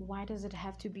 Why does it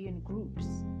have to be in groups?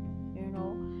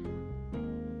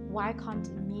 Why can't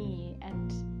me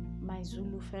and my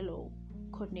Zulu fellow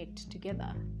connect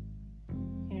together?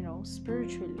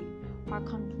 Spiritually. Why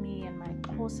can't me and my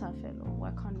Xhosa fellow?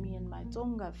 Why can't me and my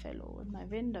Tsonga fellow and my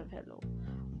Venda fellow?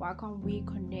 Why can't we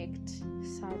connect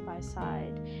side by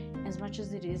side? As much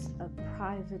as it is a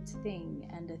private thing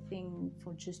and a thing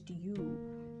for just you,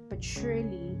 but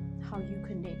surely how you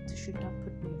connect should not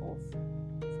put me off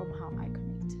from how I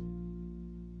connect.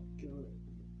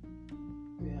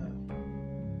 Yeah.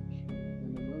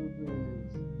 And another thing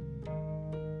is,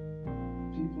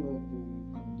 people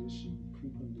have been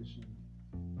preconditioned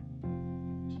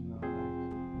to not like,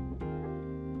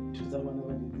 to someone who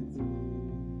needs to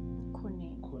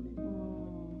Connect.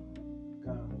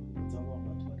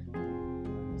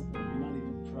 You're not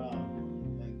even proud.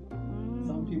 Like,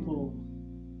 some people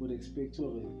would expect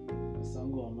of it, a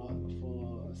sangoma to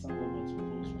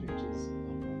post pictures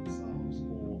of themselves,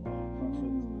 or a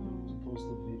prophet to post a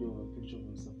video or a picture of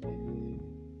himself.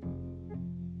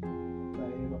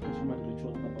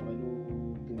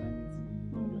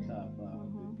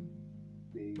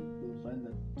 They'll find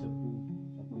that taboo.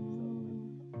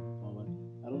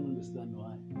 I don't understand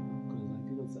why, because I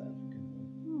think that's African.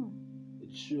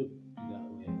 It should be that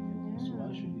way. So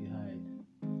why should we hide?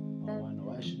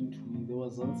 Why shouldn't we? There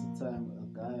was once a time a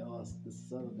guy asked,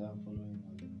 this other guy I'm following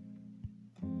on Instagram.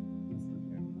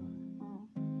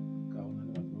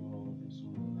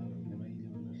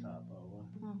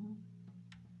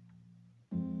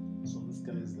 So this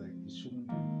guy is like, you shouldn't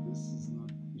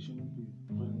be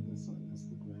putting this on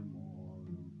Instagram or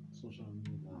social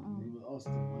media. And they were asked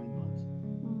him, why not?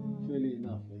 Fairly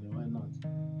enough, why not?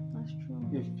 That's true.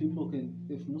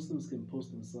 If Muslims can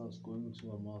post themselves going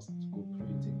into a mosque to go pray,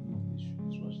 taking off their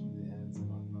shoes, washing their hands and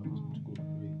whatnot to go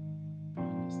pray, I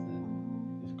understand.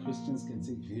 If Christians can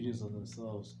take videos of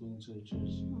themselves going to a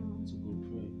church to go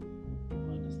pray,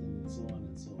 I understand, and so on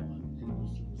and so on.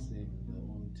 Hindus do the same in their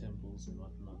own temples and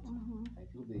whatnot. I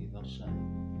feel they're not shy.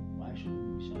 Why should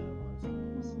we be shy about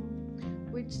ourselves?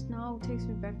 Which now takes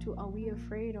me back to, are we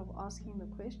afraid of asking the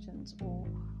questions, or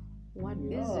what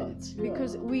is it? Yeah.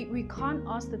 Because we can't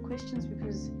ask the questions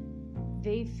because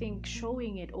they think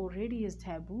showing it already is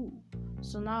taboo.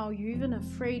 So now you're even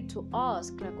afraid to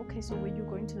ask, like, okay, so when you're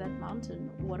going to that mountain,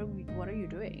 what are you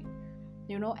doing?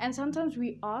 You know, and sometimes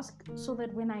we ask so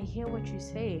that when I hear what you're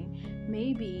saying,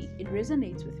 maybe it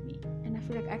resonates with me, and I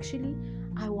feel like actually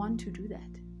I want to do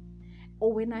that.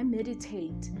 Or when I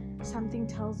meditate, something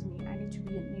tells me I need to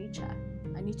be in nature,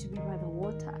 I need to be by the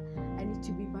water, I need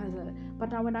to be by the...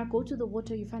 But now when I go to the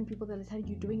water, you find people that are telling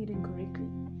you doing it incorrectly.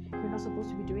 You're not supposed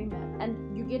to be doing that,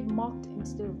 and you get mocked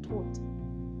instead of taught.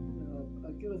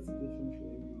 I guess it's different for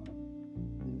everyone,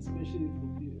 and especially for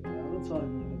people. I don't talk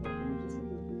about religious things.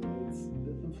 It's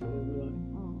different for everyone.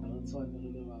 I don't talk about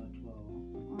it well.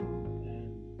 And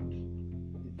if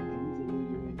you use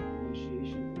the word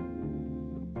initiation,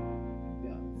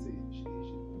 yeah, I would say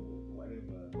initiation or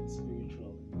whatever,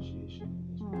 spiritual initiation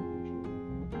or spiritual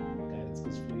guidance.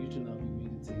 Because for you to now be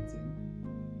meditating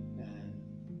and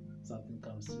something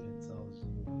comes to you and tells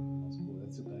you, that's cool,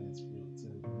 that's your guidance spirit.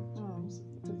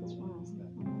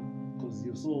 Because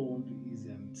your soul won't be easy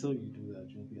until you do that.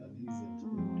 You'll be uneasy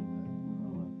until you do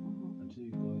that. Until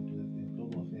you go and do that thing.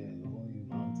 Global affair, you're only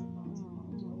mountains.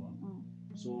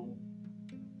 So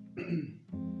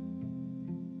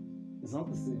it's not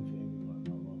the same for everyone.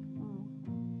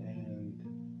 And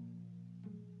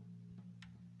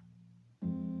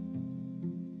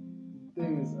the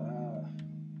thing is,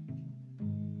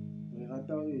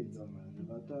 we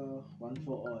got one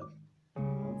for all.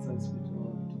 One size fits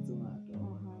all.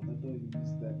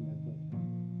 Use that method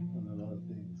on a lot of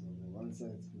things. One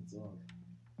size fits all.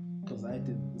 Because I did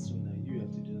it this way, now you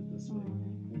have to do it this way.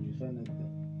 And you find that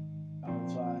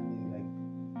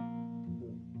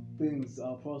the things,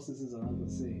 our processes are not the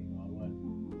same.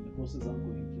 The process I'm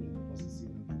going through and the process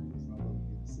you're going through is not going to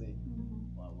be the same.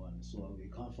 So we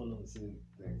can't follow the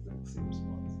exact same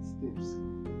steps.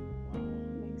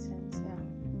 Makes sense, yeah.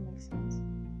 It makes sense.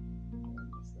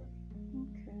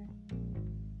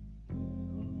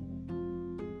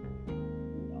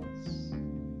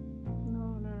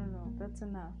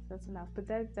 That's enough. But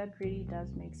that really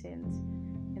does make sense.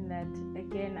 In that,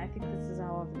 again, I think this is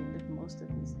how I've ended most of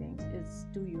these things. It's,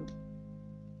 do you?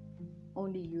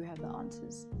 Only you have the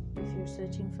answers. If you're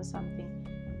searching for something,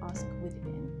 ask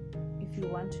within. If you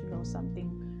want to know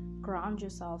something, ground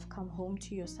yourself, come home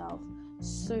to yourself,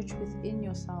 search within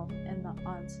yourself, and the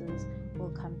answers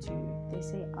will come to you. They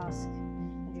say ask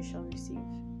and you shall receive.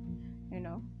 You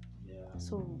know?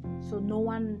 So no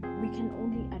one, we can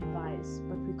only advise,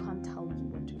 but we can't tell you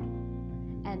what to do.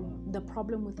 And the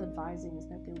problem with advising is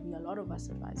that there will be a lot of us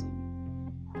advising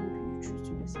you. Who do you choose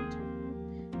to listen to?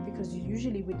 Because you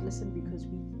usually would listen because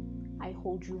I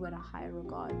hold you in a high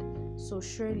regard. So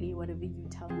surely whatever you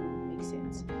tell me will make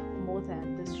sense, more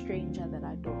than the stranger that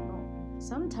I don't know.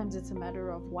 Sometimes it's a matter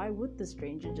of, why would the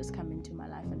stranger just come into my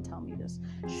life and tell me this?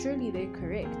 Surely they're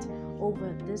correct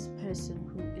over this person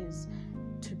who is,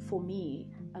 for me,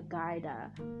 a guider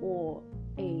or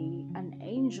an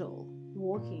angel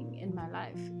walking in my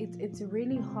life. It's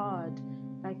really hard,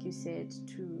 like you said,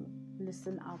 to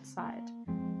listen outside,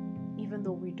 even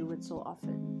though we do it so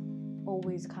often.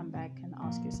 Always come back and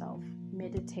ask yourself,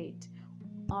 meditate,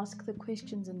 ask the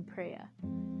questions in prayer,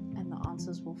 and the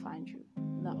answers will find you.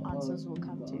 The answers will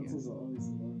come to you. The answers are always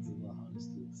the ones that are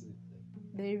hardest to accept.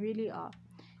 They really are.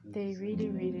 They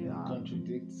really are.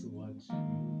 Contradicts what you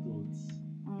thought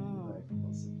life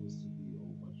was supposed to be,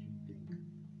 or what you think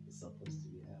is supposed to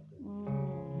be happening.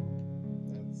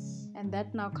 And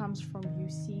that now comes from you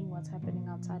seeing what's happening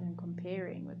outside and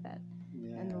comparing with that.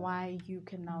 Yeah. And why you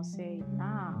can now say,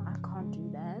 nah, I can't do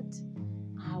that.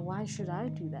 Why should I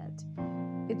do that?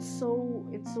 It's so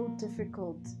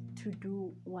difficult to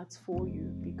do what's for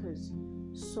you, because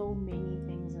so many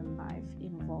things in life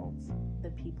involve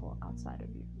the people outside of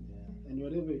you. Yeah. And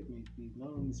whatever it may be, not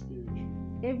only spiritual.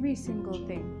 Every single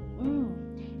thing.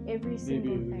 Every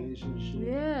single thing.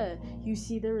 Yeah. You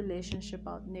see the relationship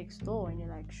out next door and you're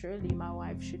like, surely my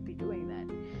wife should be doing that.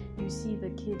 You see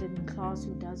the kid in class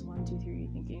who does 1, 2, 3, you're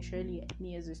thinking, surely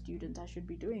me as a student, I should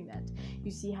be doing that.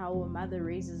 You see how a mother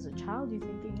raises a child, you're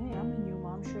thinking, hey, I'm a new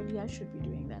mom, surely I should be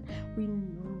doing that. We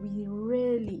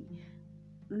really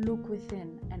look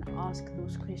within and ask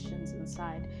those questions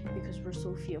inside, because we're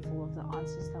so fearful of the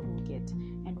answers that we'll get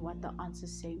and what the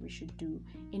answers say we should do,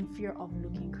 in fear of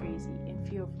looking crazy, in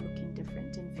fear of looking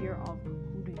different, in fear of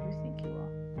who do you think you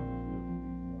are,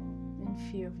 in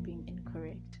fear of being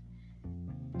incorrect.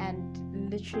 And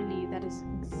literally that is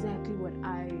exactly what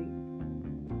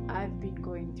I've been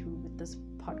going through with this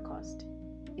podcast.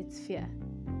 It's fear.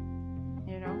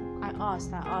 You know, I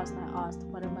asked,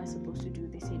 what am I supposed to do?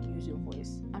 They said, use your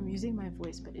voice. I'm using my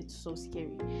voice, but it's so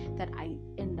scary that I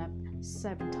end up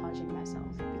sabotaging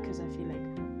myself, because I feel like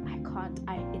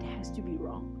it has to be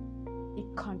wrong. It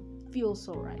can't feel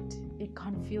so right. It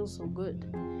can't feel so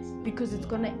good, because it's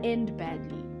going to end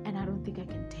badly, and I don't think I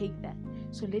can take that.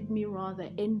 So let me rather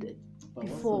end it but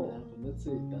before. What's gonna happen? Let's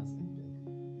say it doesn't end.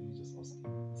 Let me just ask you.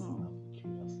 This is out of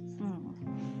curiosity.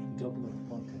 You're talking about the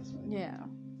podcast, right? Yeah.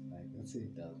 Let's say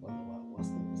it does. What's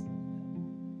the worst that can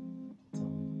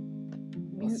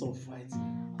happen? What's so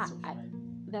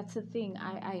frightening? That's the thing.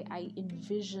 I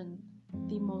envision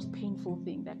the most painful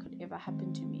thing that could ever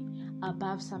happen to me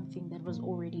above something that was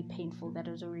already painful, that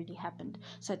has already happened.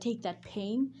 So I take that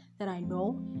pain that I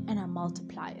know and I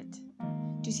multiply it.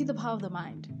 Do you see the power of the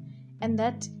mind? And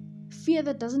that fear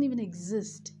that doesn't even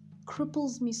exist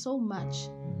cripples me so much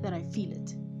that I feel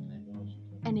it.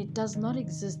 And it does not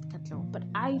exist, Katlo, but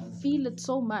I feel it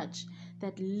so much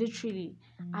that literally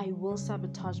I will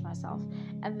sabotage myself.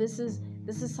 And this is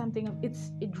something of it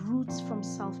roots from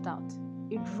self-doubt.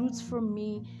 It roots from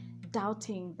me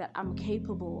doubting that I'm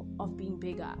capable of being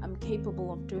bigger. I'm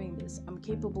capable of doing this. I'm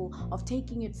capable of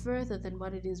taking it further than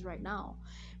what it is right now.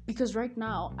 Because right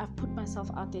now I've put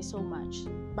myself out there so much.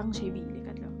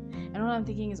 And what I'm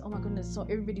thinking is, oh my goodness, so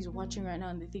everybody's watching right now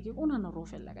and they're thinking, oh no,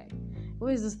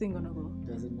 where is this thing gonna go?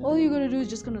 All you're gonna do is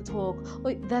just gonna talk.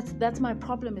 Oh, that's my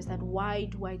problem, is that why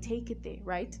do I take it there,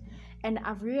 right? And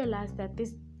I've realized that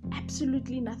there's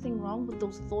absolutely nothing wrong with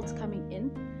those thoughts coming in,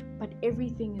 but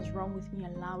everything is wrong with me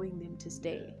allowing them to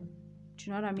stay. Do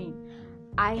you know what I mean?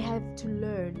 I have to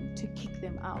learn to kick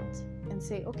them out and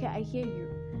say, okay, I hear you,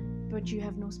 but you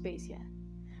have no space here.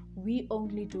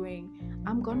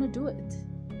 I'm gonna do it.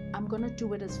 I'm gonna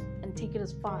do it and take it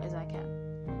as far as I can.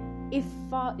 If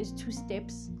far is 2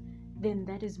 steps, then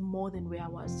that is more than where I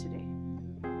was today.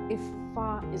 If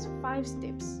far is 5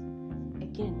 steps,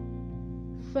 again,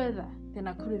 further than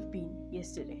I could have been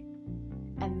yesterday.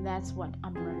 And that's what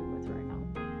I'm running with right now.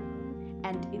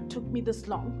 And it took me this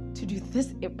long to do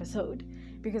this episode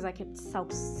because I kept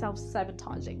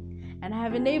self-sabotaging. And I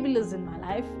have enablers in my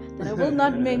life that I will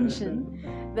not mention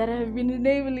that have been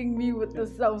enabling me with the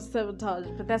self-sabotage.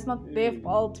 But that's not their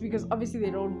fault, because obviously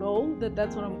they don't know that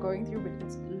that's what I'm going through. But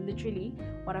it's literally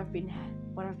what I've been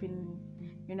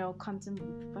constantly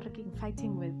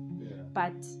fighting with. Yeah.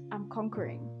 But I'm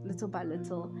conquering little by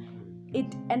little.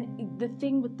 The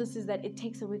thing with this is that it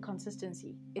takes away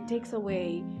consistency. It takes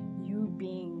away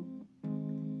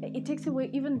it takes away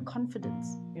even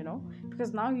confidence,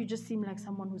 because now you just seem like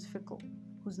someone who's fickle,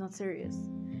 who's not serious.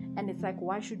 And it's like,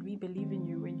 why should we believe in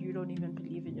you when you don't even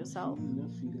believe in yourself? You're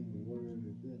not feeling the word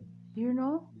within.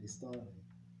 They started.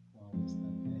 I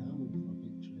understand. They're hungry for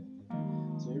victory.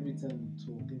 So every time you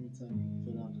talk, every time you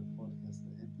put out a podcast,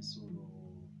 an episode, or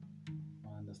I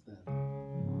understand.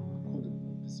 Call it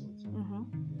an episode. Mm-hmm.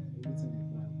 Yeah, every time you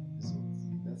put out an episode,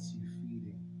 that's you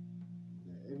feeding.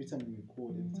 Yeah, every time you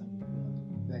record, every time you put out,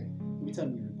 like every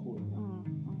time you record,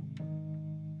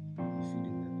 you're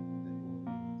feeding that wall.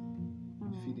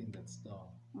 You're feeding that star.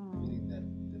 You're feeding that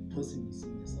the person you see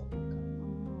yourself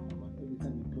become. But every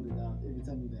time you put it out, every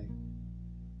time you like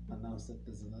announce that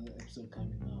there's another episode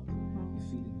coming out, you're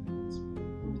feeding the Holy Spirit.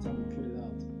 Every time you put it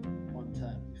out on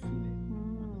time, you feel it.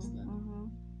 Understand?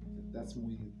 That's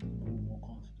when you grow more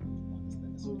confident.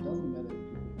 Understand? So it doesn't matter if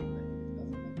people don't like it. It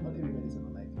doesn't matter. Not everybody's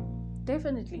gonna like it.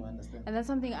 Definitely. And that's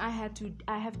something I have to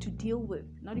deal with.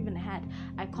 Not even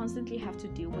I constantly have to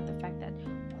deal with the fact that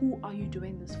who are you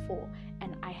doing this for?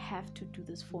 And I have to do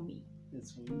this for me.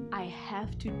 It's for you. I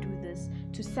have to do this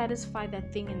to satisfy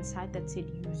that thing inside that said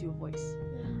use your voice.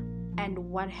 And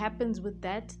what happens with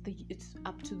that, it's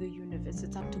up to the universe,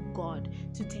 it's up to God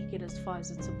to take it as far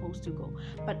as it's supposed to go.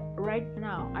 But right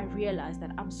now, I realize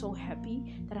that I'm so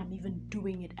happy that I'm even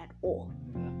doing it at all.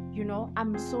 You know,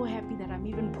 I'm so happy that I'm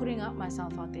even putting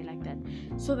myself out there like that.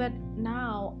 So that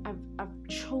now I've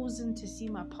chosen to see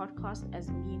my podcast as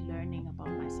me learning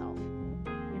about myself.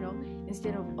 You know,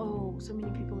 instead of, oh, so many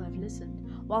people have listened.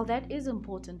 While that is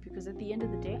important, because at the end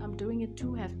of the day, I'm doing it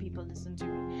to have people listen to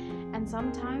me. And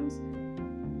sometimes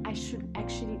I should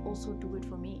actually also do it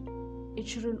for me. It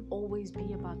shouldn't always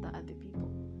be about the other people,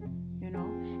 you know.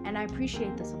 And I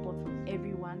appreciate the support from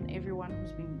everyone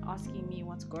who's been asking me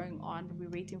what's going on. We're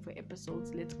waiting for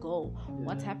episodes. Let's go.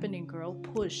 What's happening, girl?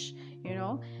 Push, you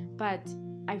know. But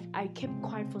I kept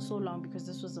quiet for so long because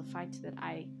this was a fight that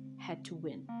I had to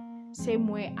win. Same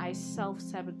way I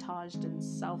self-sabotaged and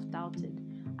self-doubted,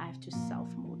 I have to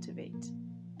self-motivate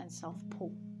and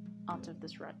self-pull out of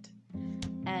this rut.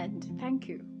 And thank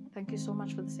you so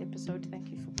much for this episode. Thank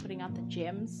you for putting out the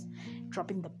gems,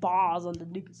 dropping the bars on the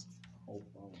niggas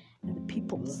and the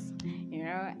peoples, you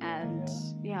know. And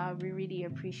we really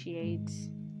appreciate.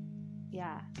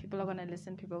 People are gonna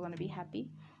listen, people are gonna be happy.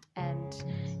 And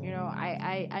you know,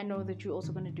 I know that you're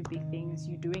also going to do big things.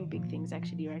 You're doing big things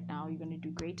actually right now. You're going to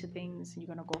do greater things. You're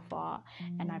going to go far.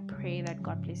 And I pray that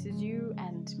God blesses you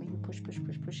and may you push.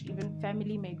 Even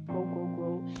family may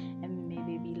grow, and may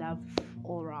there be love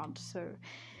all around. So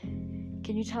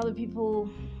can you tell the people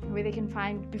where they can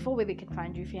find you,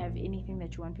 if you have anything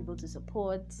that you want people to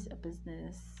support, a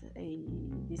business,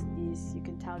 this, you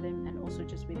can tell them, and also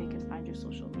just where they can find you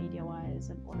social media wise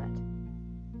and all that.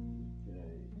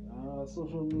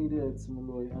 Social media, it's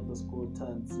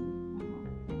Moloi_Tansi.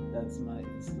 That's my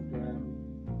Instagram.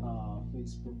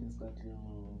 Facebook is got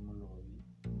Moloi.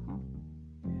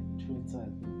 And Twitter, I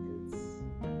think it's.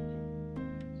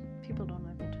 People don't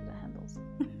know their Twitter handles.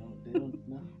 They don't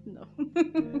know? No.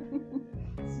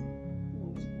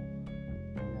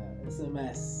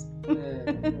 SMS.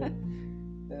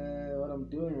 What I'm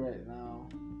doing right now.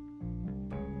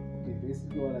 Okay,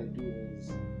 basically what I do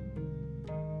is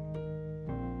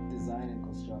design and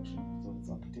construction. So it's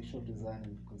architectural design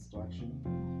and construction.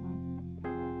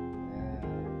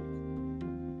 And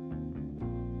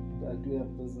I do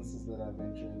have businesses that I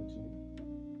venture into.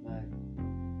 Like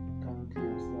currently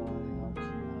I'm starting out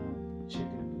in a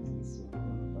chicken business. So if you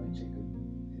want to buy chicken,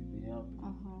 hit me up.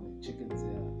 Like chickens,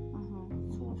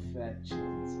 full fat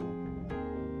chickens.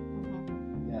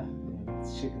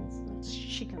 It's chickens. It's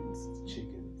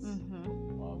chickens.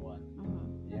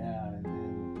 And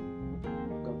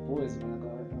then boys, man, I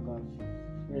got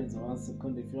friends around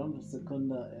Secunda. If you're on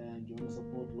Secunda and you want to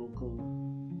support local,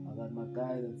 I got my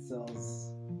guy that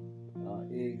sells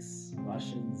eggs,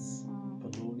 Russians,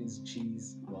 polonis,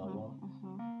 cheese, blah blah.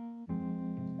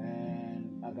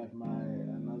 And I got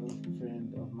another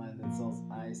friend of mine that sells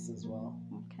ice as well.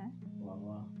 Okay. Blah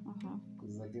blah.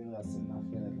 Because I give us enough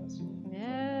as well.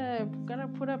 Yeah, gotta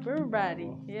put up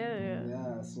everybody.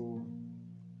 Yeah, so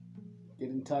get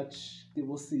in touch,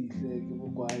 give us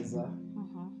Gwiza.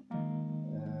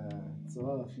 So I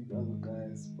have a few other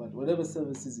guys, but whatever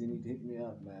services you need, hit me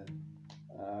up, man.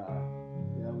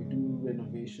 We do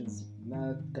renovations.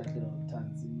 Not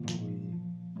Tansi,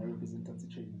 I represent Tansi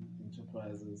Trading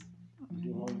Enterprises. We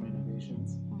do home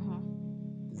renovations,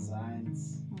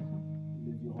 designs,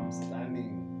 leave your home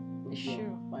stunning.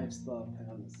 Sure. 5-star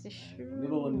palace. Sure.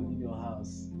 Never want to leave your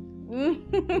house.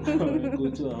 Go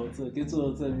to a hotel. Get to a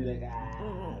hotel and be like, I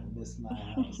miss my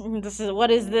house.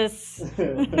 What is this?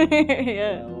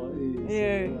 Yeah.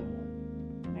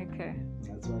 Okay.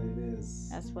 That's what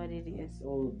it is.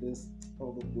 All the best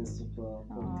of the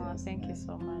podcast. Thank you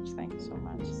so much. Thank you.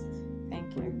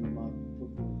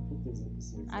 Put those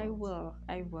episodes. I will.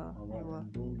 And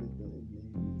don't let the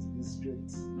ladies be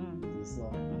strict.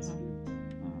 Yourself be strict.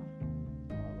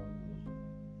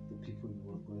 The people you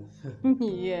work with.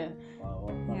 Yeah.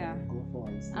 Go for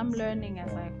it. I'm learning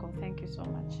as I go. Thank you so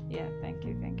much. Yeah. Thank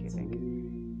you. It's a really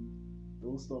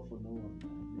Don't stop for no one.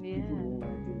 Yeah. People don't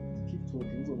like it. Keep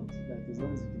talking. So, like, as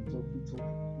long as you can talk, keep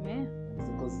talking. Yeah.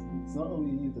 Because it's not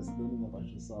only you that's learning about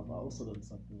yourself, I also learned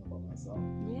something about myself.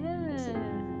 Yeah.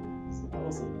 So I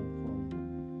also learned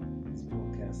from this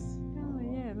podcast. Oh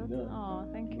yeah,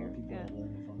 that's thank you. People Yeah. are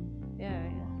learning from. Yeah.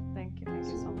 Thank you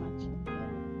so much.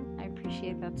 I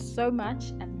appreciate that so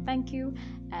much, and thank you.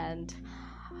 And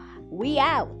we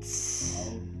out.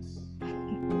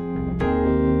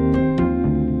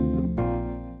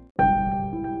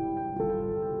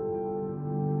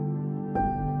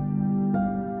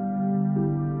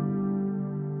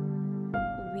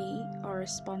 We are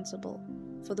responsible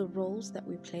for the roles that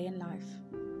we play in life.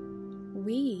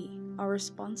 We are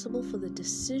responsible for the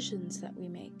decisions that we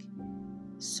make.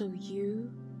 So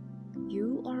you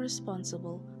are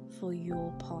responsible for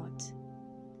your part.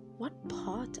 What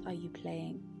part are you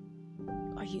playing?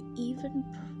 Are you even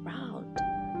proud?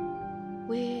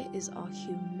 Where is our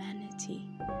humanity,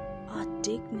 our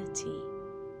dignity?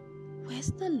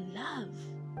 Where's the love?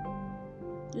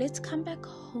 Let's come back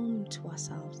home to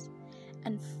ourselves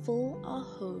and fill our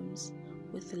homes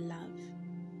with love.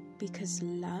 Because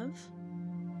love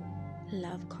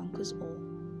conquers all.